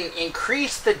somehow you can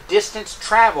increase the distance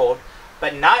traveled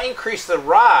but not increase the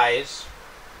rise,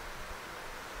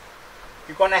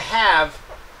 you're going to have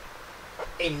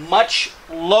a much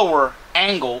lower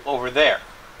angle over there.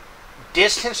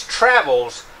 Distance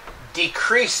travels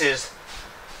decreases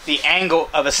the angle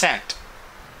of ascent.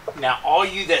 Now, all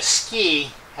you that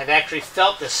ski have actually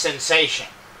felt this sensation.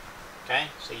 Okay,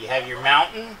 so you have your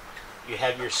mountain, you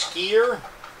have your skier,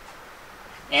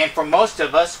 and for most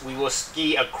of us, we will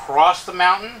ski across the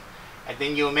mountain, and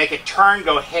then you'll make a turn,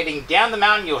 go heading down the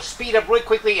mountain, you'll speed up really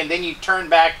quickly, and then you turn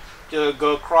back to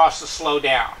go across to slow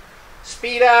down.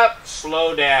 Speed up,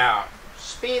 slow down.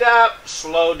 Speed up,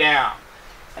 slow down.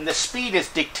 And the speed is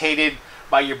dictated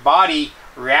by your body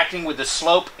reacting with the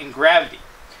slope and gravity.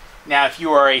 Now, if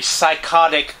you are a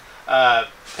psychotic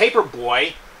paper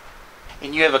boy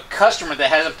and you have a customer that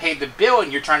hasn't paid the bill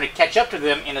and you're trying to catch up to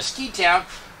them in a ski town,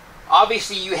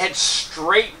 obviously you head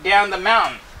straight down the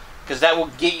mountain because that will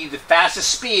get you the fastest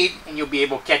speed and you'll be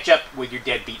able to catch up with your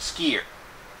deadbeat skier.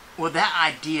 Well,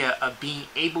 that idea of being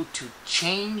able to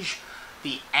change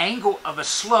the angle of a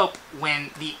slope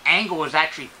when the angle is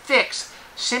actually fixed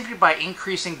simply by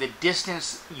increasing the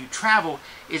distance you travel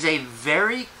is a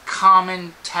very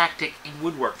common tactic in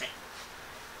woodworking.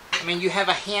 I mean, you have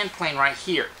a hand plane right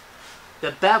here.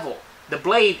 The bevel, the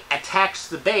blade attacks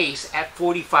the base at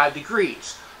 45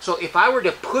 degrees. So if I were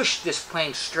to push this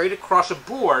plane straight across a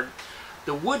board,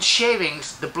 the wood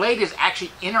shavings, the blade is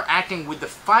actually interacting with the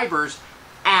fibers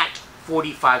at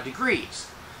 45 degrees.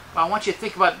 But I want you to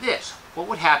think about this. What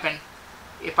would happen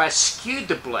if I skewed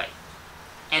the blade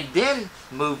and then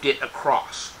moved it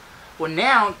across? Well,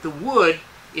 now the wood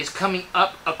is coming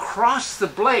up across the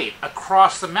blade,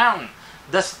 across the mountain,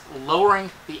 thus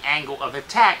lowering the angle of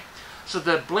attack. So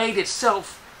the blade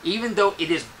itself, even though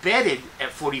it is bedded at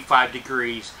 45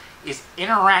 degrees, is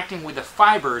interacting with the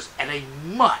fibers at a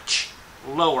much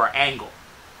lower angle.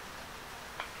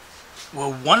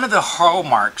 Well, one of the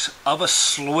hallmarks of a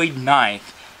Sloyd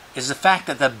knife is the fact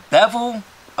that the bevel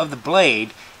of the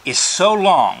blade is so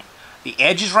long. The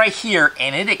edge is right here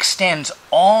and it extends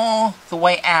all the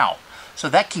way out. So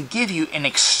that can give you an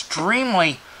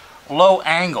extremely low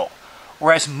angle.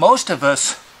 Whereas most of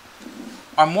us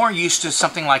are more used to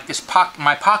something like this,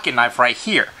 my pocket knife right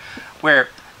here, where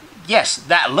yes,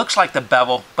 that looks like the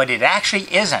bevel, but it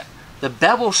actually isn't. The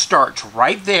bevel starts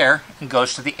right there and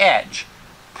goes to the edge,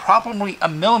 probably a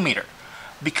millimeter,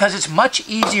 because it's much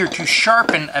easier to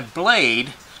sharpen a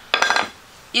blade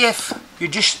if you're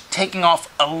just taking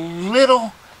off a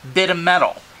little bit of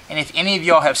metal. And if any of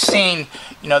y'all have seen,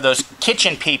 you know, those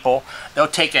kitchen people, they'll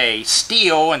take a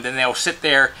steel and then they'll sit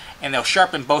there and they'll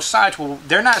sharpen both sides. Well,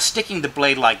 they're not sticking the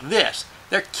blade like this.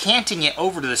 They're canting it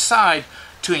over to the side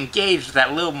to engage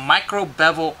that little micro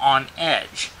bevel on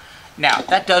edge. Now,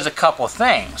 that does a couple of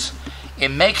things. It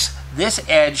makes this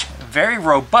edge very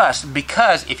robust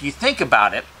because if you think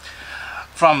about it,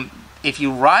 if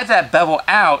you ride that bevel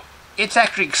out, it's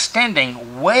actually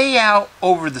extending way out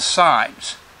over the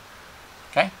sides.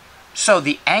 Okay, so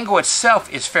the angle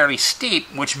itself is fairly steep,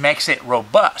 which makes it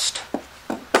robust.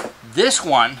 This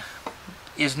one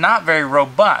is not very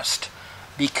robust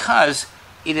because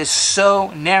it is so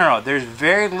narrow. There's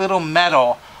very little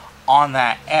metal on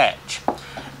that edge.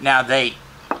 Now,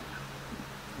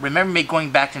 remember me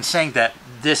going back and saying that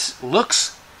this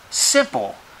looks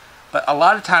simple, but a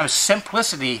lot of times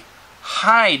simplicity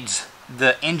hides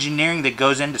the engineering that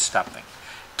goes into something.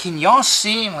 Can y'all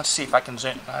see? Let's see if I can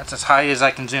zoom. That's as high as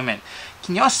I can zoom in.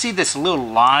 Can y'all see this little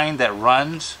line that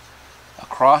runs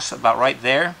across about right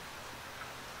there?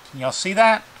 Can y'all see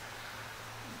that?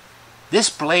 This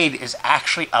blade is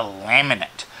actually a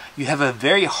laminate. You have a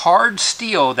very hard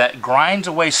steel that grinds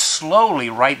away slowly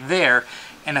right there,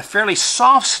 and a fairly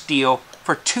soft steel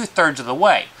for 2/3 of the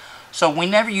way. So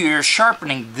whenever you're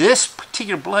sharpening this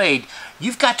particular blade,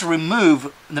 you've got to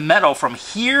remove the metal from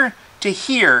here to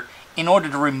here in order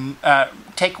to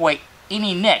take away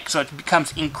any nick. So it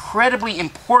becomes incredibly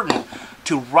important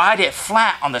to ride it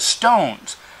flat on the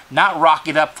stones, not rock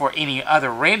it up for any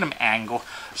other random angle,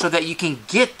 so that you can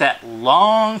get that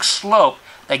long slope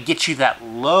that gets you that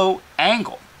low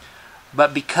angle.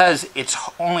 But because it's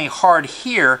only hard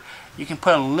here, you can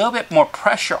put a little bit more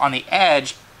pressure on the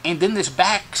edge, and then this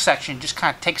back section just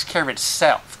kind of takes care of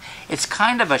itself. It's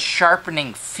kind of a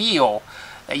sharpening feel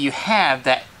that you have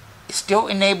that still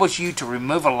enables you to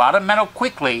remove a lot of metal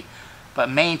quickly, but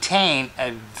maintain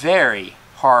a very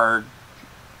hard,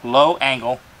 low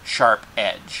angle, sharp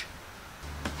edge.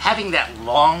 Having that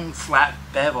long, flat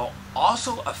bevel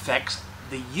also affects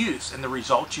the use and the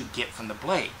results you get from the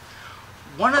blade.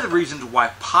 One of the reasons why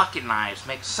pocket knives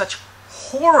make such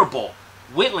horrible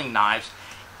whittling knives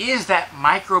is that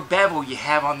micro bevel you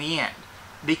have on the end,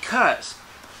 because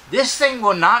this thing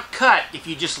will not cut if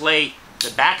you just lay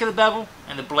the back of the bevel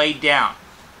and the blade down,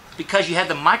 because you have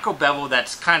the micro bevel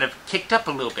that's kind of kicked up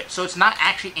a little bit, so it's not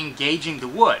actually engaging the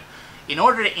wood. In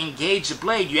order to engage the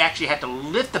blade, you actually have to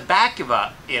lift the back of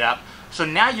it up, so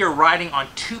now you're riding on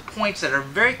 2 points that are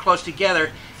very close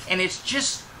together, and it's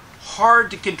just hard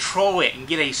to control it and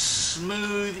get a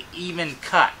smooth, even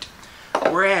cut.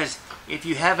 Whereas if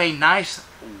you have a nice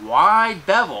wide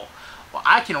bevel, well,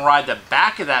 I can ride the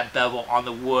back of that bevel on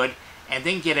the wood and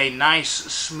then get a nice,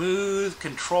 smooth,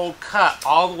 controlled cut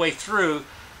all the way through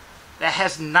that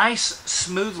has nice,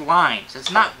 smooth lines.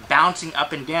 It's not bouncing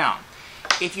up and down.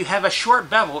 If you have a short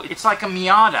bevel, it's like a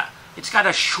Miata. It's got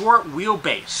a short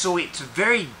wheelbase, so it's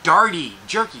very darty,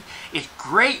 jerky. It's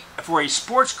great for a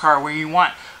sports car where you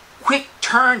want quick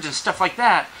turns and stuff like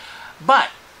that. But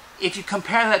if you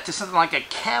compare that to something like a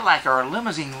Cadillac or a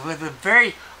limousine with a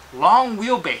very long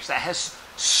wheelbase that has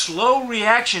slow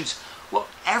reactions, well,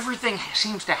 everything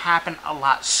seems to happen a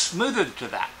lot smoother to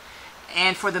that.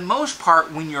 And for the most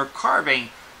part, when you're carving,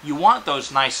 you want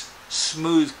those nice,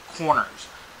 smooth corners.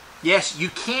 Yes, you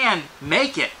can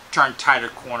make it turn tighter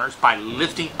corners by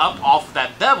lifting up off of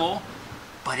that bevel,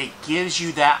 but it gives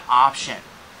you that option.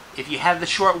 If you have the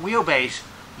short wheelbase,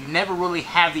 you never really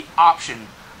have the option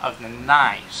of the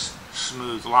nice,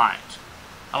 smooth lines,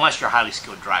 unless you're a highly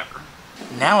skilled driver.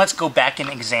 Now let's go back and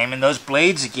examine those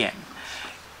blades again.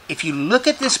 If you look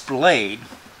at this blade,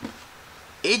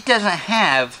 it doesn't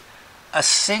have a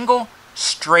single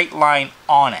straight line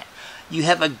on it. You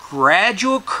have a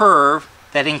gradual curve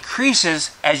that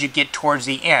increases as you get towards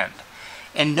the end.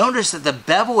 And notice that the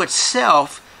bevel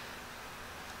itself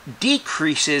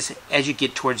decreases as you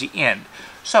get towards the end.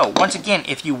 So once again,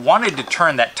 if you wanted to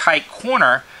turn that tight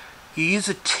corner, you use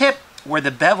a tip where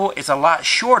the bevel is a lot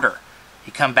shorter.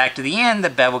 You come back to the end, the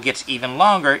bevel gets even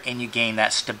longer, and you gain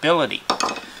that stability.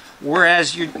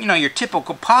 Whereas your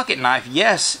typical pocket knife,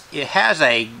 yes, it has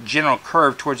a general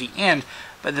curve towards the end,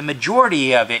 but the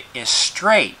majority of it is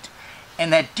straight.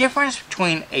 And that difference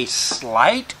between a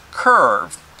slight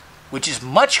curve, which is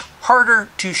much harder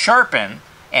to sharpen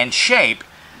and shape,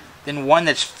 than one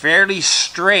that's fairly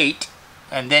straight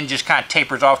and then just kind of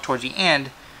tapers off towards the end,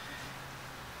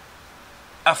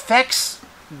 affects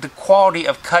the quality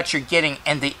of cuts you're getting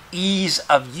and the ease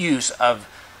of use of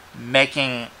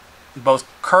making both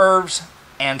curves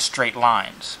and straight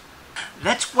lines.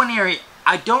 That's one area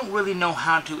I don't really know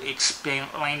how to explain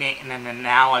it in an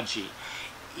analogy.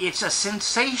 It's a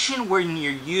sensation when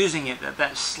you're using it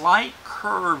that slight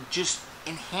curve just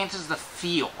enhances the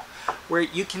feel, where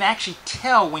you can actually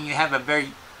tell when you have a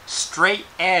very straight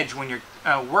edge when you're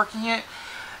working it.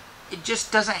 It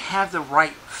just doesn't have the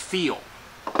right feel.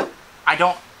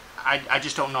 I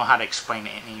just don't know how to explain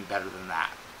it any better than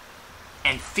that.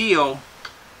 And feel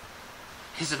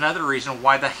is another reason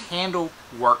why the handle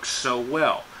works so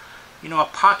well. you know, a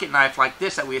pocket knife like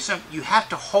this that we assume, you have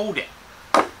to hold it.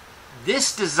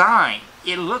 This design,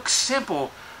 it looks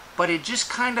simple, but it just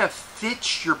kind of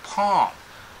fits your palm.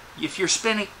 If you're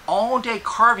spending all day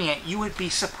carving it, you would be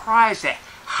surprised at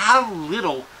how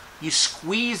little you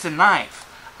squeeze the knife.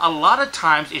 A lot of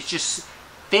times it's just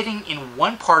fitting in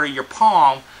one part of your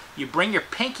palm. You bring your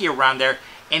pinky around there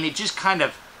and it just kind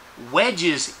of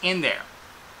wedges in there.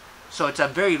 So it's a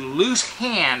very loose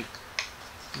hand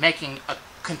making a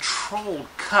controlled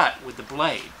cut with the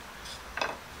blade.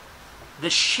 The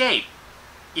shape,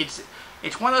 it's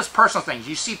one of those personal things.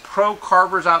 You see pro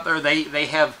carvers out there, they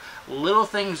have little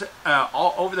things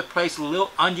all over the place,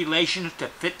 little undulations to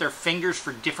fit their fingers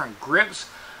for different grips,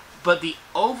 but the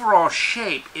overall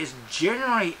shape is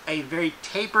generally a very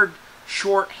tapered,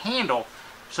 short handle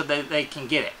so that they can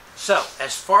get it. So,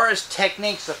 as far as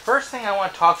techniques, the first thing I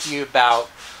want to talk to you about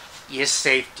is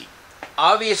safety.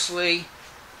 Obviously,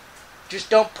 just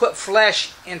don't put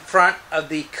flesh in front of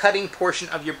the cutting portion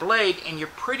of your blade and you're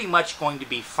pretty much going to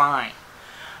be fine.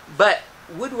 But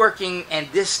woodworking, and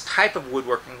this type of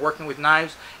woodworking, working with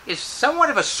knives, is somewhat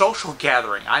of a social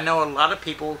gathering. I know a lot of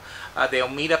people, they'll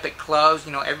meet up at clubs,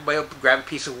 you know, everybody will grab a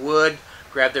piece of wood,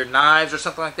 grab their knives or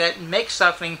something like that, and make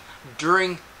something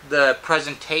during the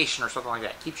presentation or something like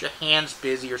that. Keeps your hands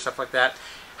busy or stuff like that.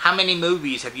 How many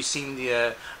movies have you seen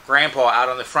the grandpa out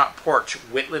on the front porch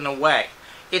whittling away?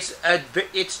 It's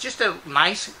just a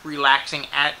nice, relaxing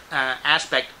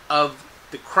aspect of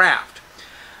the craft.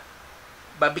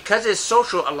 But because it's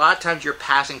social, a lot of times you're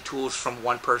passing tools from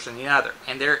one person to the other.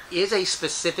 And there is a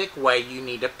specific way you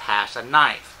need to pass a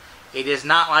knife. It is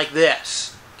not like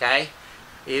this, okay?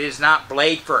 It is not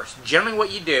blade first. Generally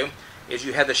what you do is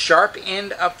you have the sharp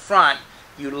end up front,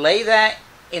 you lay that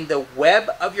in the web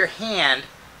of your hand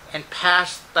and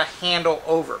pass the handle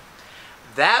over.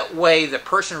 That way the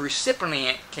person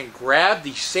recipient can grab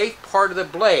the safe part of the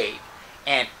blade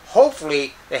and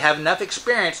hopefully they have enough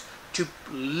experience to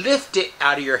lift it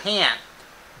out of your hand.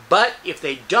 But if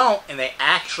they don't and they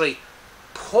actually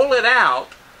pull it out,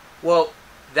 well,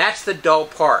 that's the dull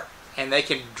part and they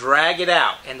can drag it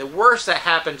out. And the worst that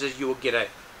happens is you will get a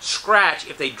scratch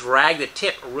if they drag the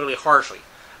tip really harshly.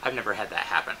 I've never had that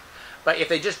happen. But if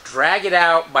they just drag it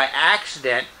out by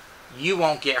accident, you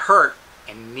won't get hurt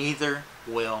and neither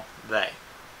will they.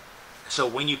 So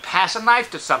when you pass a knife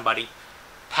to somebody,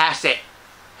 pass it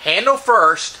handle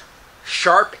first,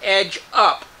 sharp edge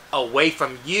up, away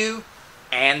from you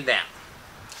and them.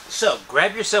 So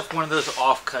grab yourself one of those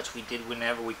offcuts we did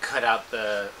whenever we cut out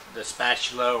the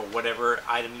spatula or whatever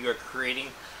item you are creating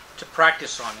to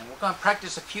practice on. And we're going to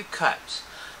practice a few cuts.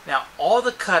 Now all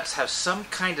the cuts have some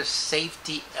kind of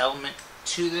safety element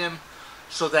to them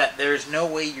so that there's no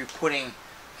way you're putting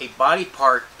a body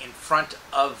part in front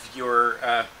of your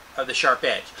of the sharp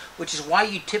edge, which is why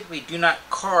you typically do not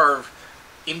carve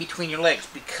in between your legs,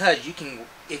 because you can,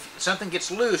 if something gets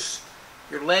loose,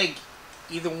 your leg,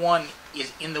 either one,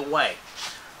 is in the way.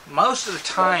 Most of the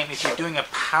time, if you're doing a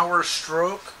power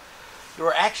stroke,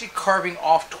 you're actually carving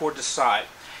off toward the side.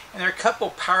 And there are a couple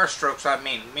of power strokes I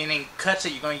mean, meaning cuts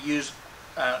that you're going to use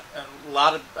a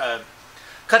lot of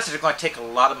cuts that are going to take a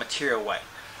lot of material away.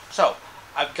 So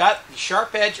I've got the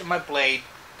sharp edge of my blade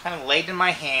kind of laid in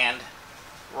my hand,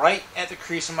 right at the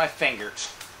crease of my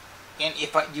fingers. And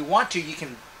if you want to, you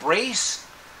can brace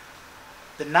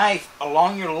the knife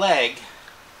along your leg,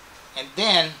 and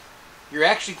then you're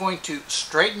actually going to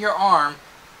straighten your arm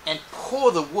and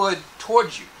pull the wood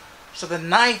towards you. So the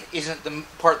knife isn't the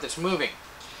part that's moving.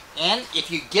 And if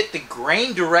you get the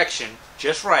grain direction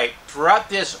just right, throughout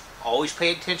this, always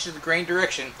pay attention to the grain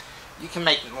direction, you can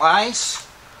make nice,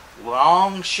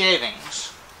 long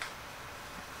shavings.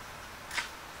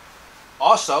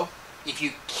 Also, if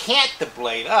you cant the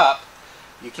blade up,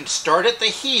 you can start at the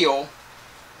heel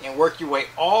and work your way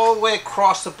all the way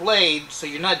across the blade so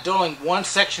you're not dulling one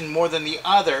section more than the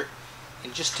other,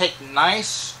 and just take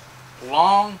nice,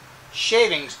 long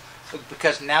shavings.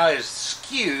 Because now it is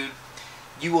skewed,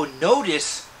 you will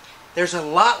notice there's a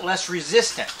lot less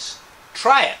resistance.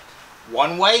 Try it.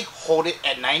 One way, hold it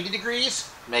at 90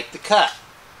 degrees, make the cut.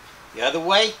 The other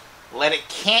way, let it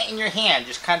cant in your hand,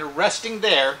 just kind of resting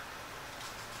there.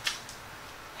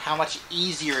 How much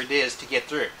easier it is to get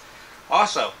through.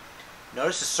 Also,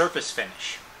 notice the surface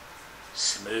finish.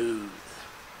 Smooth.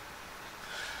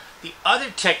 The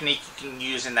other technique you can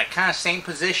use in that kind of same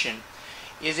position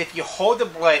is if you hold the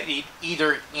blade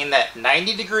either in that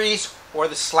 90 degrees or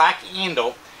the slack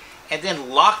handle and then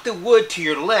lock the wood to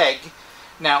your leg.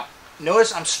 Now,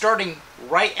 notice I'm starting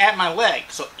right at my leg,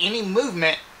 so any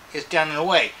movement is down and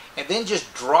away. And then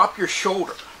just drop your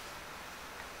shoulder.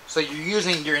 So you're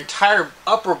using your entire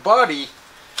upper body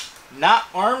not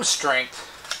arm strength,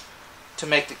 to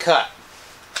make the cut.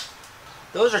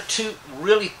 Those are two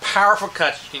really powerful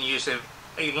cuts you can use to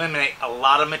eliminate a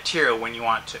lot of material when you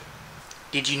want to.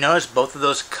 Did you notice both of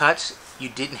those cuts, you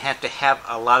didn't have to have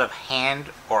a lot of hand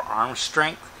or arm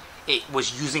strength? It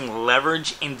was using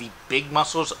leverage in the big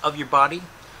muscles of your body.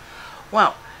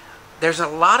 Well, there's a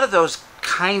lot of those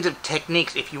kinds of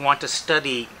techniques if you want to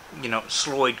study,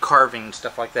 Sloyd carving and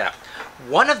stuff like that.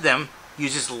 One of them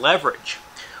uses leverage,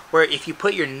 where if you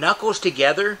put your knuckles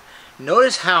together,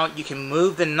 notice how you can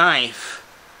move the knife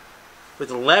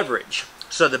with leverage.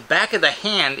 So the back of the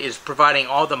hand is providing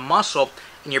all the muscle,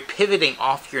 and you're pivoting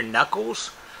off your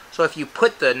knuckles. So if you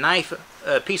put the knife,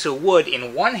 piece of wood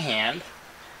in one hand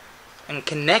and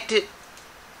connect it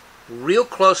real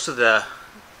close to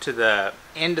the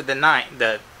end of the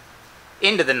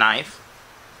knife,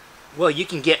 well, you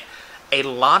can get a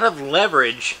lot of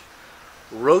leverage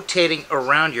rotating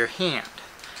around your hand.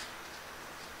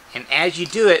 And as you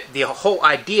do it, the whole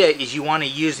idea is you want to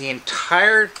use the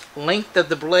entire length of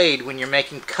the blade when you're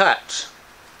making cuts.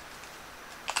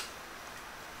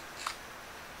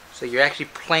 So you're actually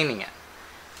planing it.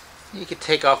 You can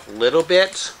take off little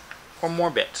bits or more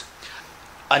bits.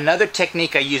 Another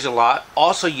technique I use a lot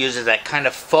also uses that kind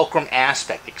of fulcrum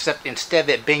aspect, except instead of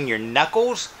it being your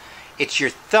knuckles, it's your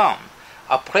thumb.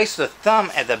 I'll place the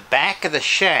thumb at the back of the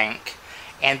shank,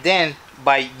 and then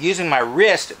by using my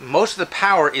wrist, most of the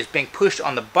power is being pushed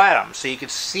on the bottom, so you can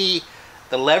see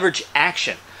the leverage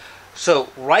action. So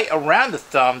right around the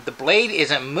thumb, the blade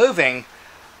isn't moving,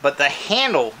 but the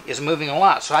handle is moving a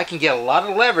lot, so I can get a lot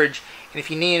of leverage. And if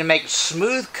you need to make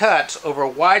smooth cuts over a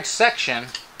wide section,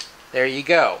 there you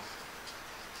go.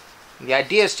 And the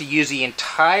idea is to use the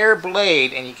entire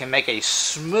blade, and you can make a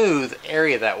smooth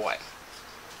area that way.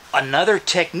 Another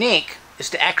technique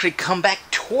is to actually come back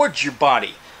towards your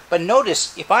body. But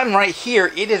notice, if I'm right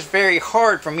here, it is very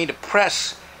hard for me to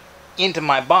press into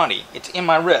my body. It's in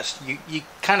my wrist. You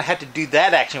kind of have to do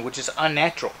that action, which is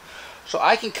unnatural. So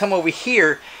I can come over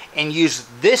here and use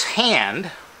this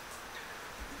hand,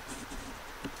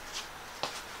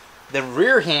 the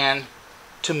rear hand,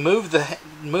 to move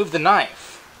the knife.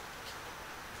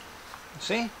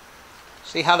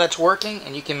 See how that's working?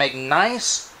 And you can make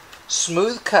nice,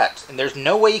 smooth cuts. And there's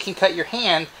no way you can cut your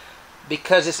hand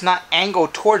because it's not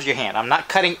angled towards your hand. I'm not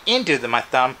cutting into my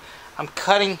thumb. I'm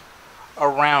cutting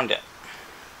around it.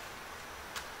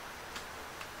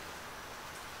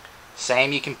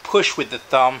 Same, you can push with the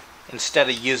thumb instead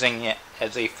of using it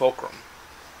as a fulcrum.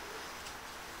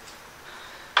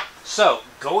 So,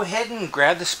 go ahead and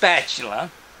grab the spatula,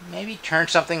 maybe turn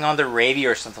something on the radio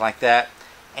or something like that,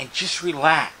 and just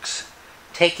relax.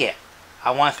 Take it.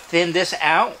 I want to thin this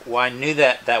out. Well, I knew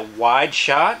that wide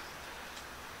shot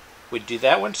would do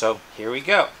that one, so here we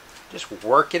go. Just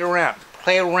work it around,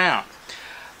 play around.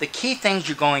 The key things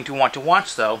you're going to want to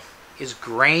watch, though, is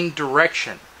grain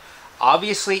direction.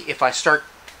 Obviously, if I start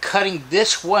cutting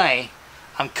this way,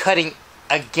 I'm cutting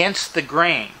against the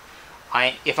grain.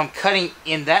 If I'm cutting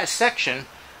in that section,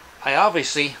 I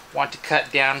obviously want to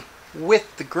cut down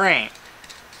with the grain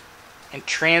and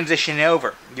transition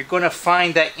over. You're going to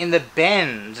find that in the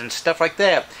bends and stuff like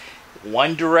that,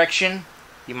 one direction,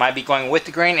 you might be going with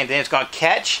the grain, and then it's going to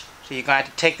catch, so you're going to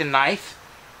have to take the knife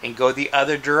and go the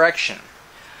other direction.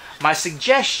 My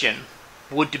suggestion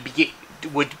would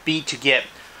be to get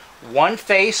one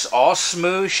face all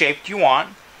smooth, shaped you want,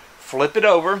 flip it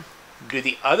over, do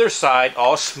the other side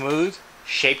all smooth,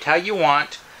 shaped how you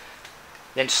want,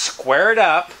 then square it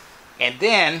up, and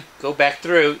then go back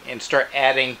through and start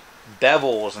adding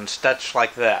bevels and stuff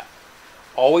like that.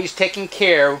 Always taking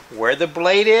care where the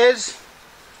blade is,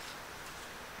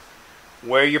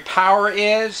 where your power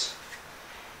is,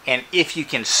 and if you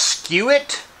can skew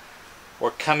it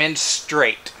or come in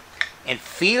straight. And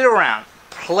feel it around.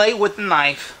 Play with the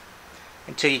knife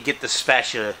until you get the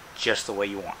spatula just the way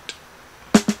you want.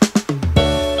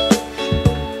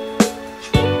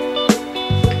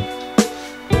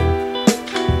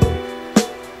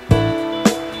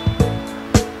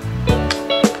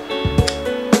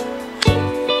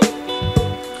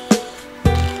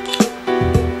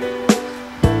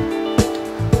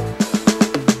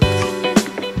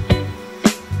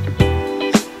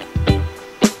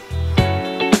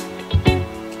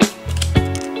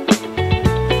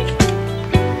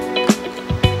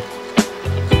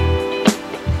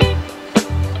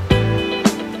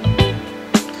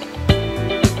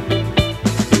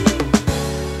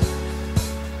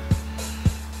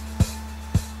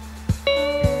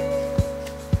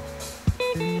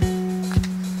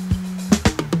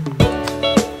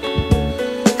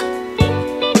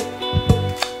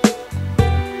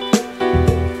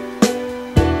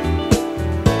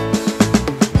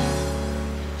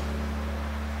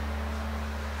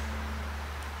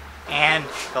 And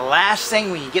the last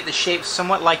thing, when you get the shape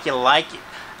somewhat like you like it,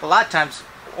 a lot of times,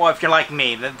 or if you're like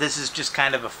me, this is just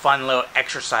kind of a fun little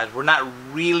exercise. We're not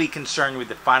really concerned with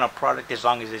the final product as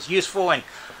long as it's useful, and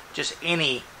just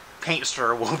any paint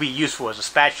stirrer will be useful as a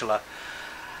spatula.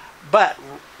 But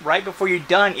right before you're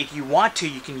done, if you want to,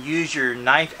 you can use your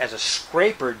knife as a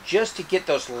scraper just to get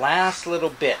those last little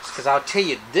bits. Because I'll tell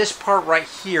you, this part right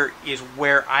here is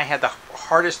where I had the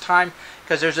hardest time,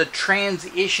 because there's a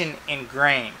transition in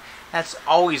grain. That's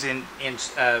always in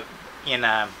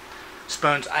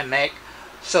spoons I make.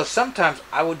 So sometimes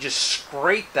I would just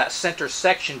scrape that center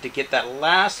section to get that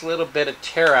last little bit of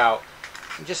tear out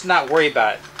and just not worry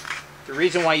about it. The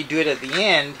reason why you do it at the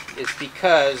end is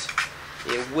because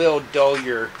it will dull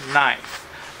your knife.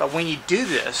 But when you do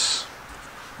this,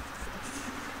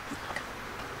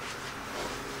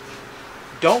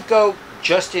 don't go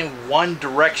just in one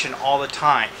direction all the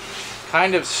time.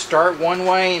 Kind of start one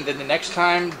way, and then the next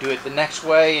time do it the next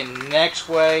way and next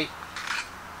way.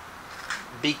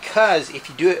 Because if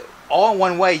you do it all in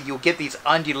one way, you'll get these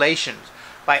undulations.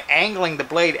 By angling the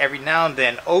blade every now and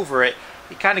then over it,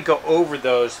 you kind of go over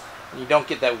those and you don't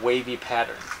get that wavy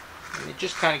pattern. And it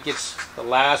just kind of gets the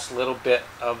last little bit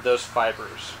of those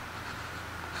fibers.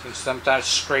 You can sometimes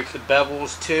scrape the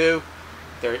bevels too,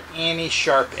 if there are any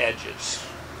sharp edges.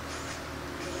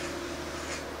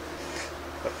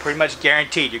 But pretty much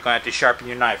guaranteed you're going to have to sharpen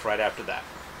your knife right after that.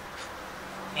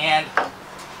 And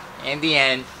in the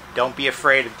end, don't be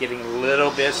afraid of getting a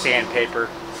little bit of sandpaper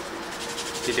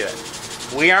to do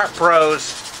it. We aren't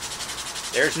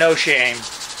pros. There's no shame.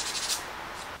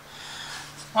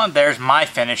 Well, there's my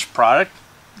finished product.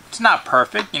 It's not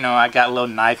perfect. You know, I got little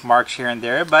knife marks here and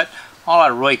there, but all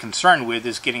I'm really concerned with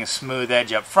is getting a smooth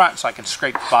edge up front so I can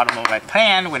scrape the bottom of my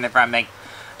pan whenever I make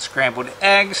scrambled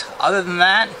eggs. Other than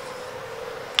that,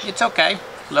 it's okay.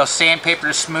 A little sandpaper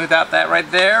to smooth out that right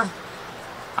there.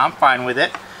 I'm fine with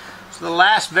it. So the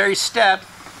last very step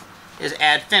is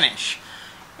add finish.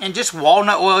 And just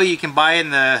walnut oil you can buy in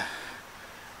the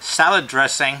salad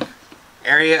dressing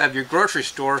area of your grocery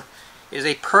store is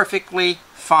a perfectly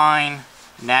fine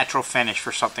natural finish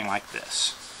for something like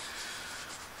this.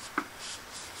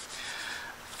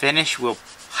 Finish will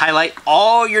highlight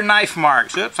all your knife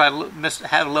marks. Oops, I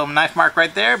had a little knife mark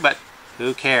right there, but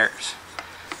who cares?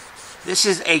 This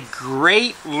is a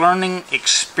great learning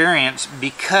experience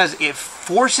because it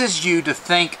forces you to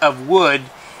think of wood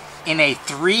in a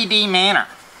 3D manner.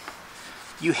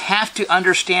 You have to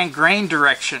understand grain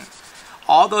direction.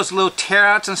 All those little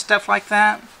tear-outs and stuff like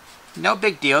that, no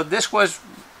big deal. This was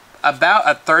about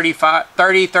a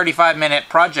 30-35 minute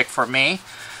project for me.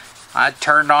 I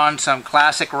turned on some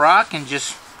classic rock and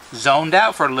just zoned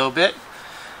out for a little bit,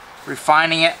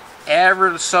 refining it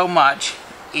ever so much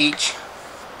each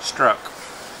stroke.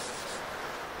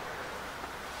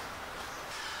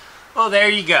 Well, there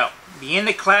you go. The end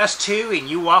of class 2, and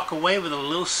you walk away with a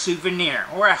little souvenir.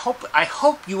 Or I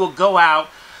hope you will go out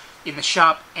in the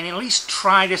shop and at least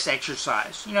try this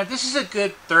exercise. You know, this is a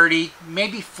good 30,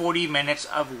 maybe 40 minutes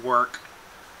of work.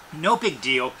 No big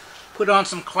deal. Put on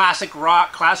some classic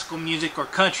rock, classical music, or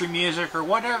country music, or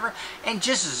whatever, and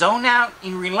just zone out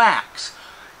and relax.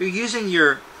 You're using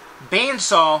your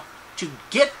bandsaw to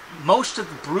get most of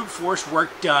the brute force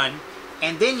work done,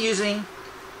 and then using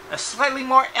a slightly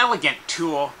more elegant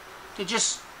tool to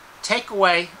just take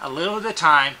away a little at a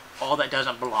time all that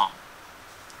doesn't belong.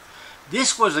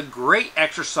 This was a great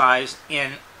exercise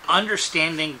in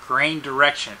understanding grain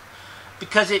direction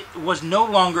because it was no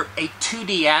longer a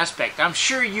 2D aspect. I'm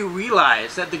sure you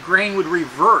realize that the grain would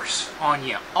reverse on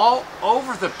you all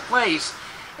over the place,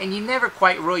 and you never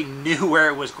quite really knew where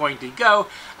it was going to go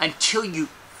until you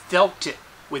felt it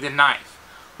with a knife,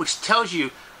 which tells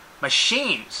you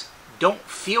machines don't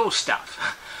feel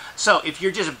stuff. So if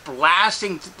you're just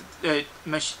blasting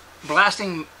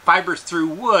fibers through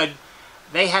wood,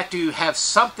 they have to have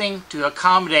something to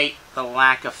accommodate the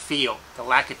lack of feel, the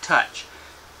lack of touch.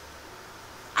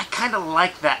 I kind of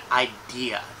like that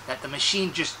idea, that the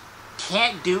machine just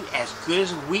can't do as good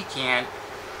as we can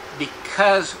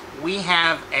because we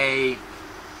have a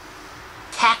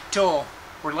tactile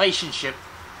relationship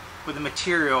with the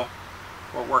material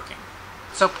we're working.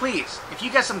 So please, if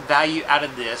you got some value out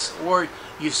of this, or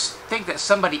you think that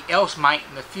somebody else might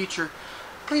in the future,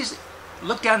 please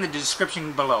look down in the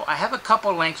description below. I have a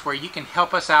couple links where you can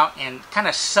help us out and kind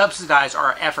of subsidize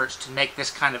our efforts to make this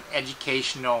kind of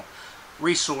educational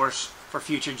resource for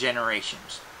future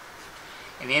generations.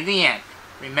 And in the end,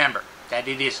 remember that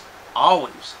it is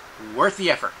always worth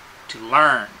the effort to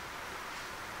learn,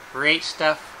 create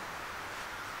stuff,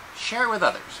 share it with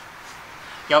others.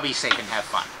 Y'all be safe and have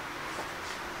fun.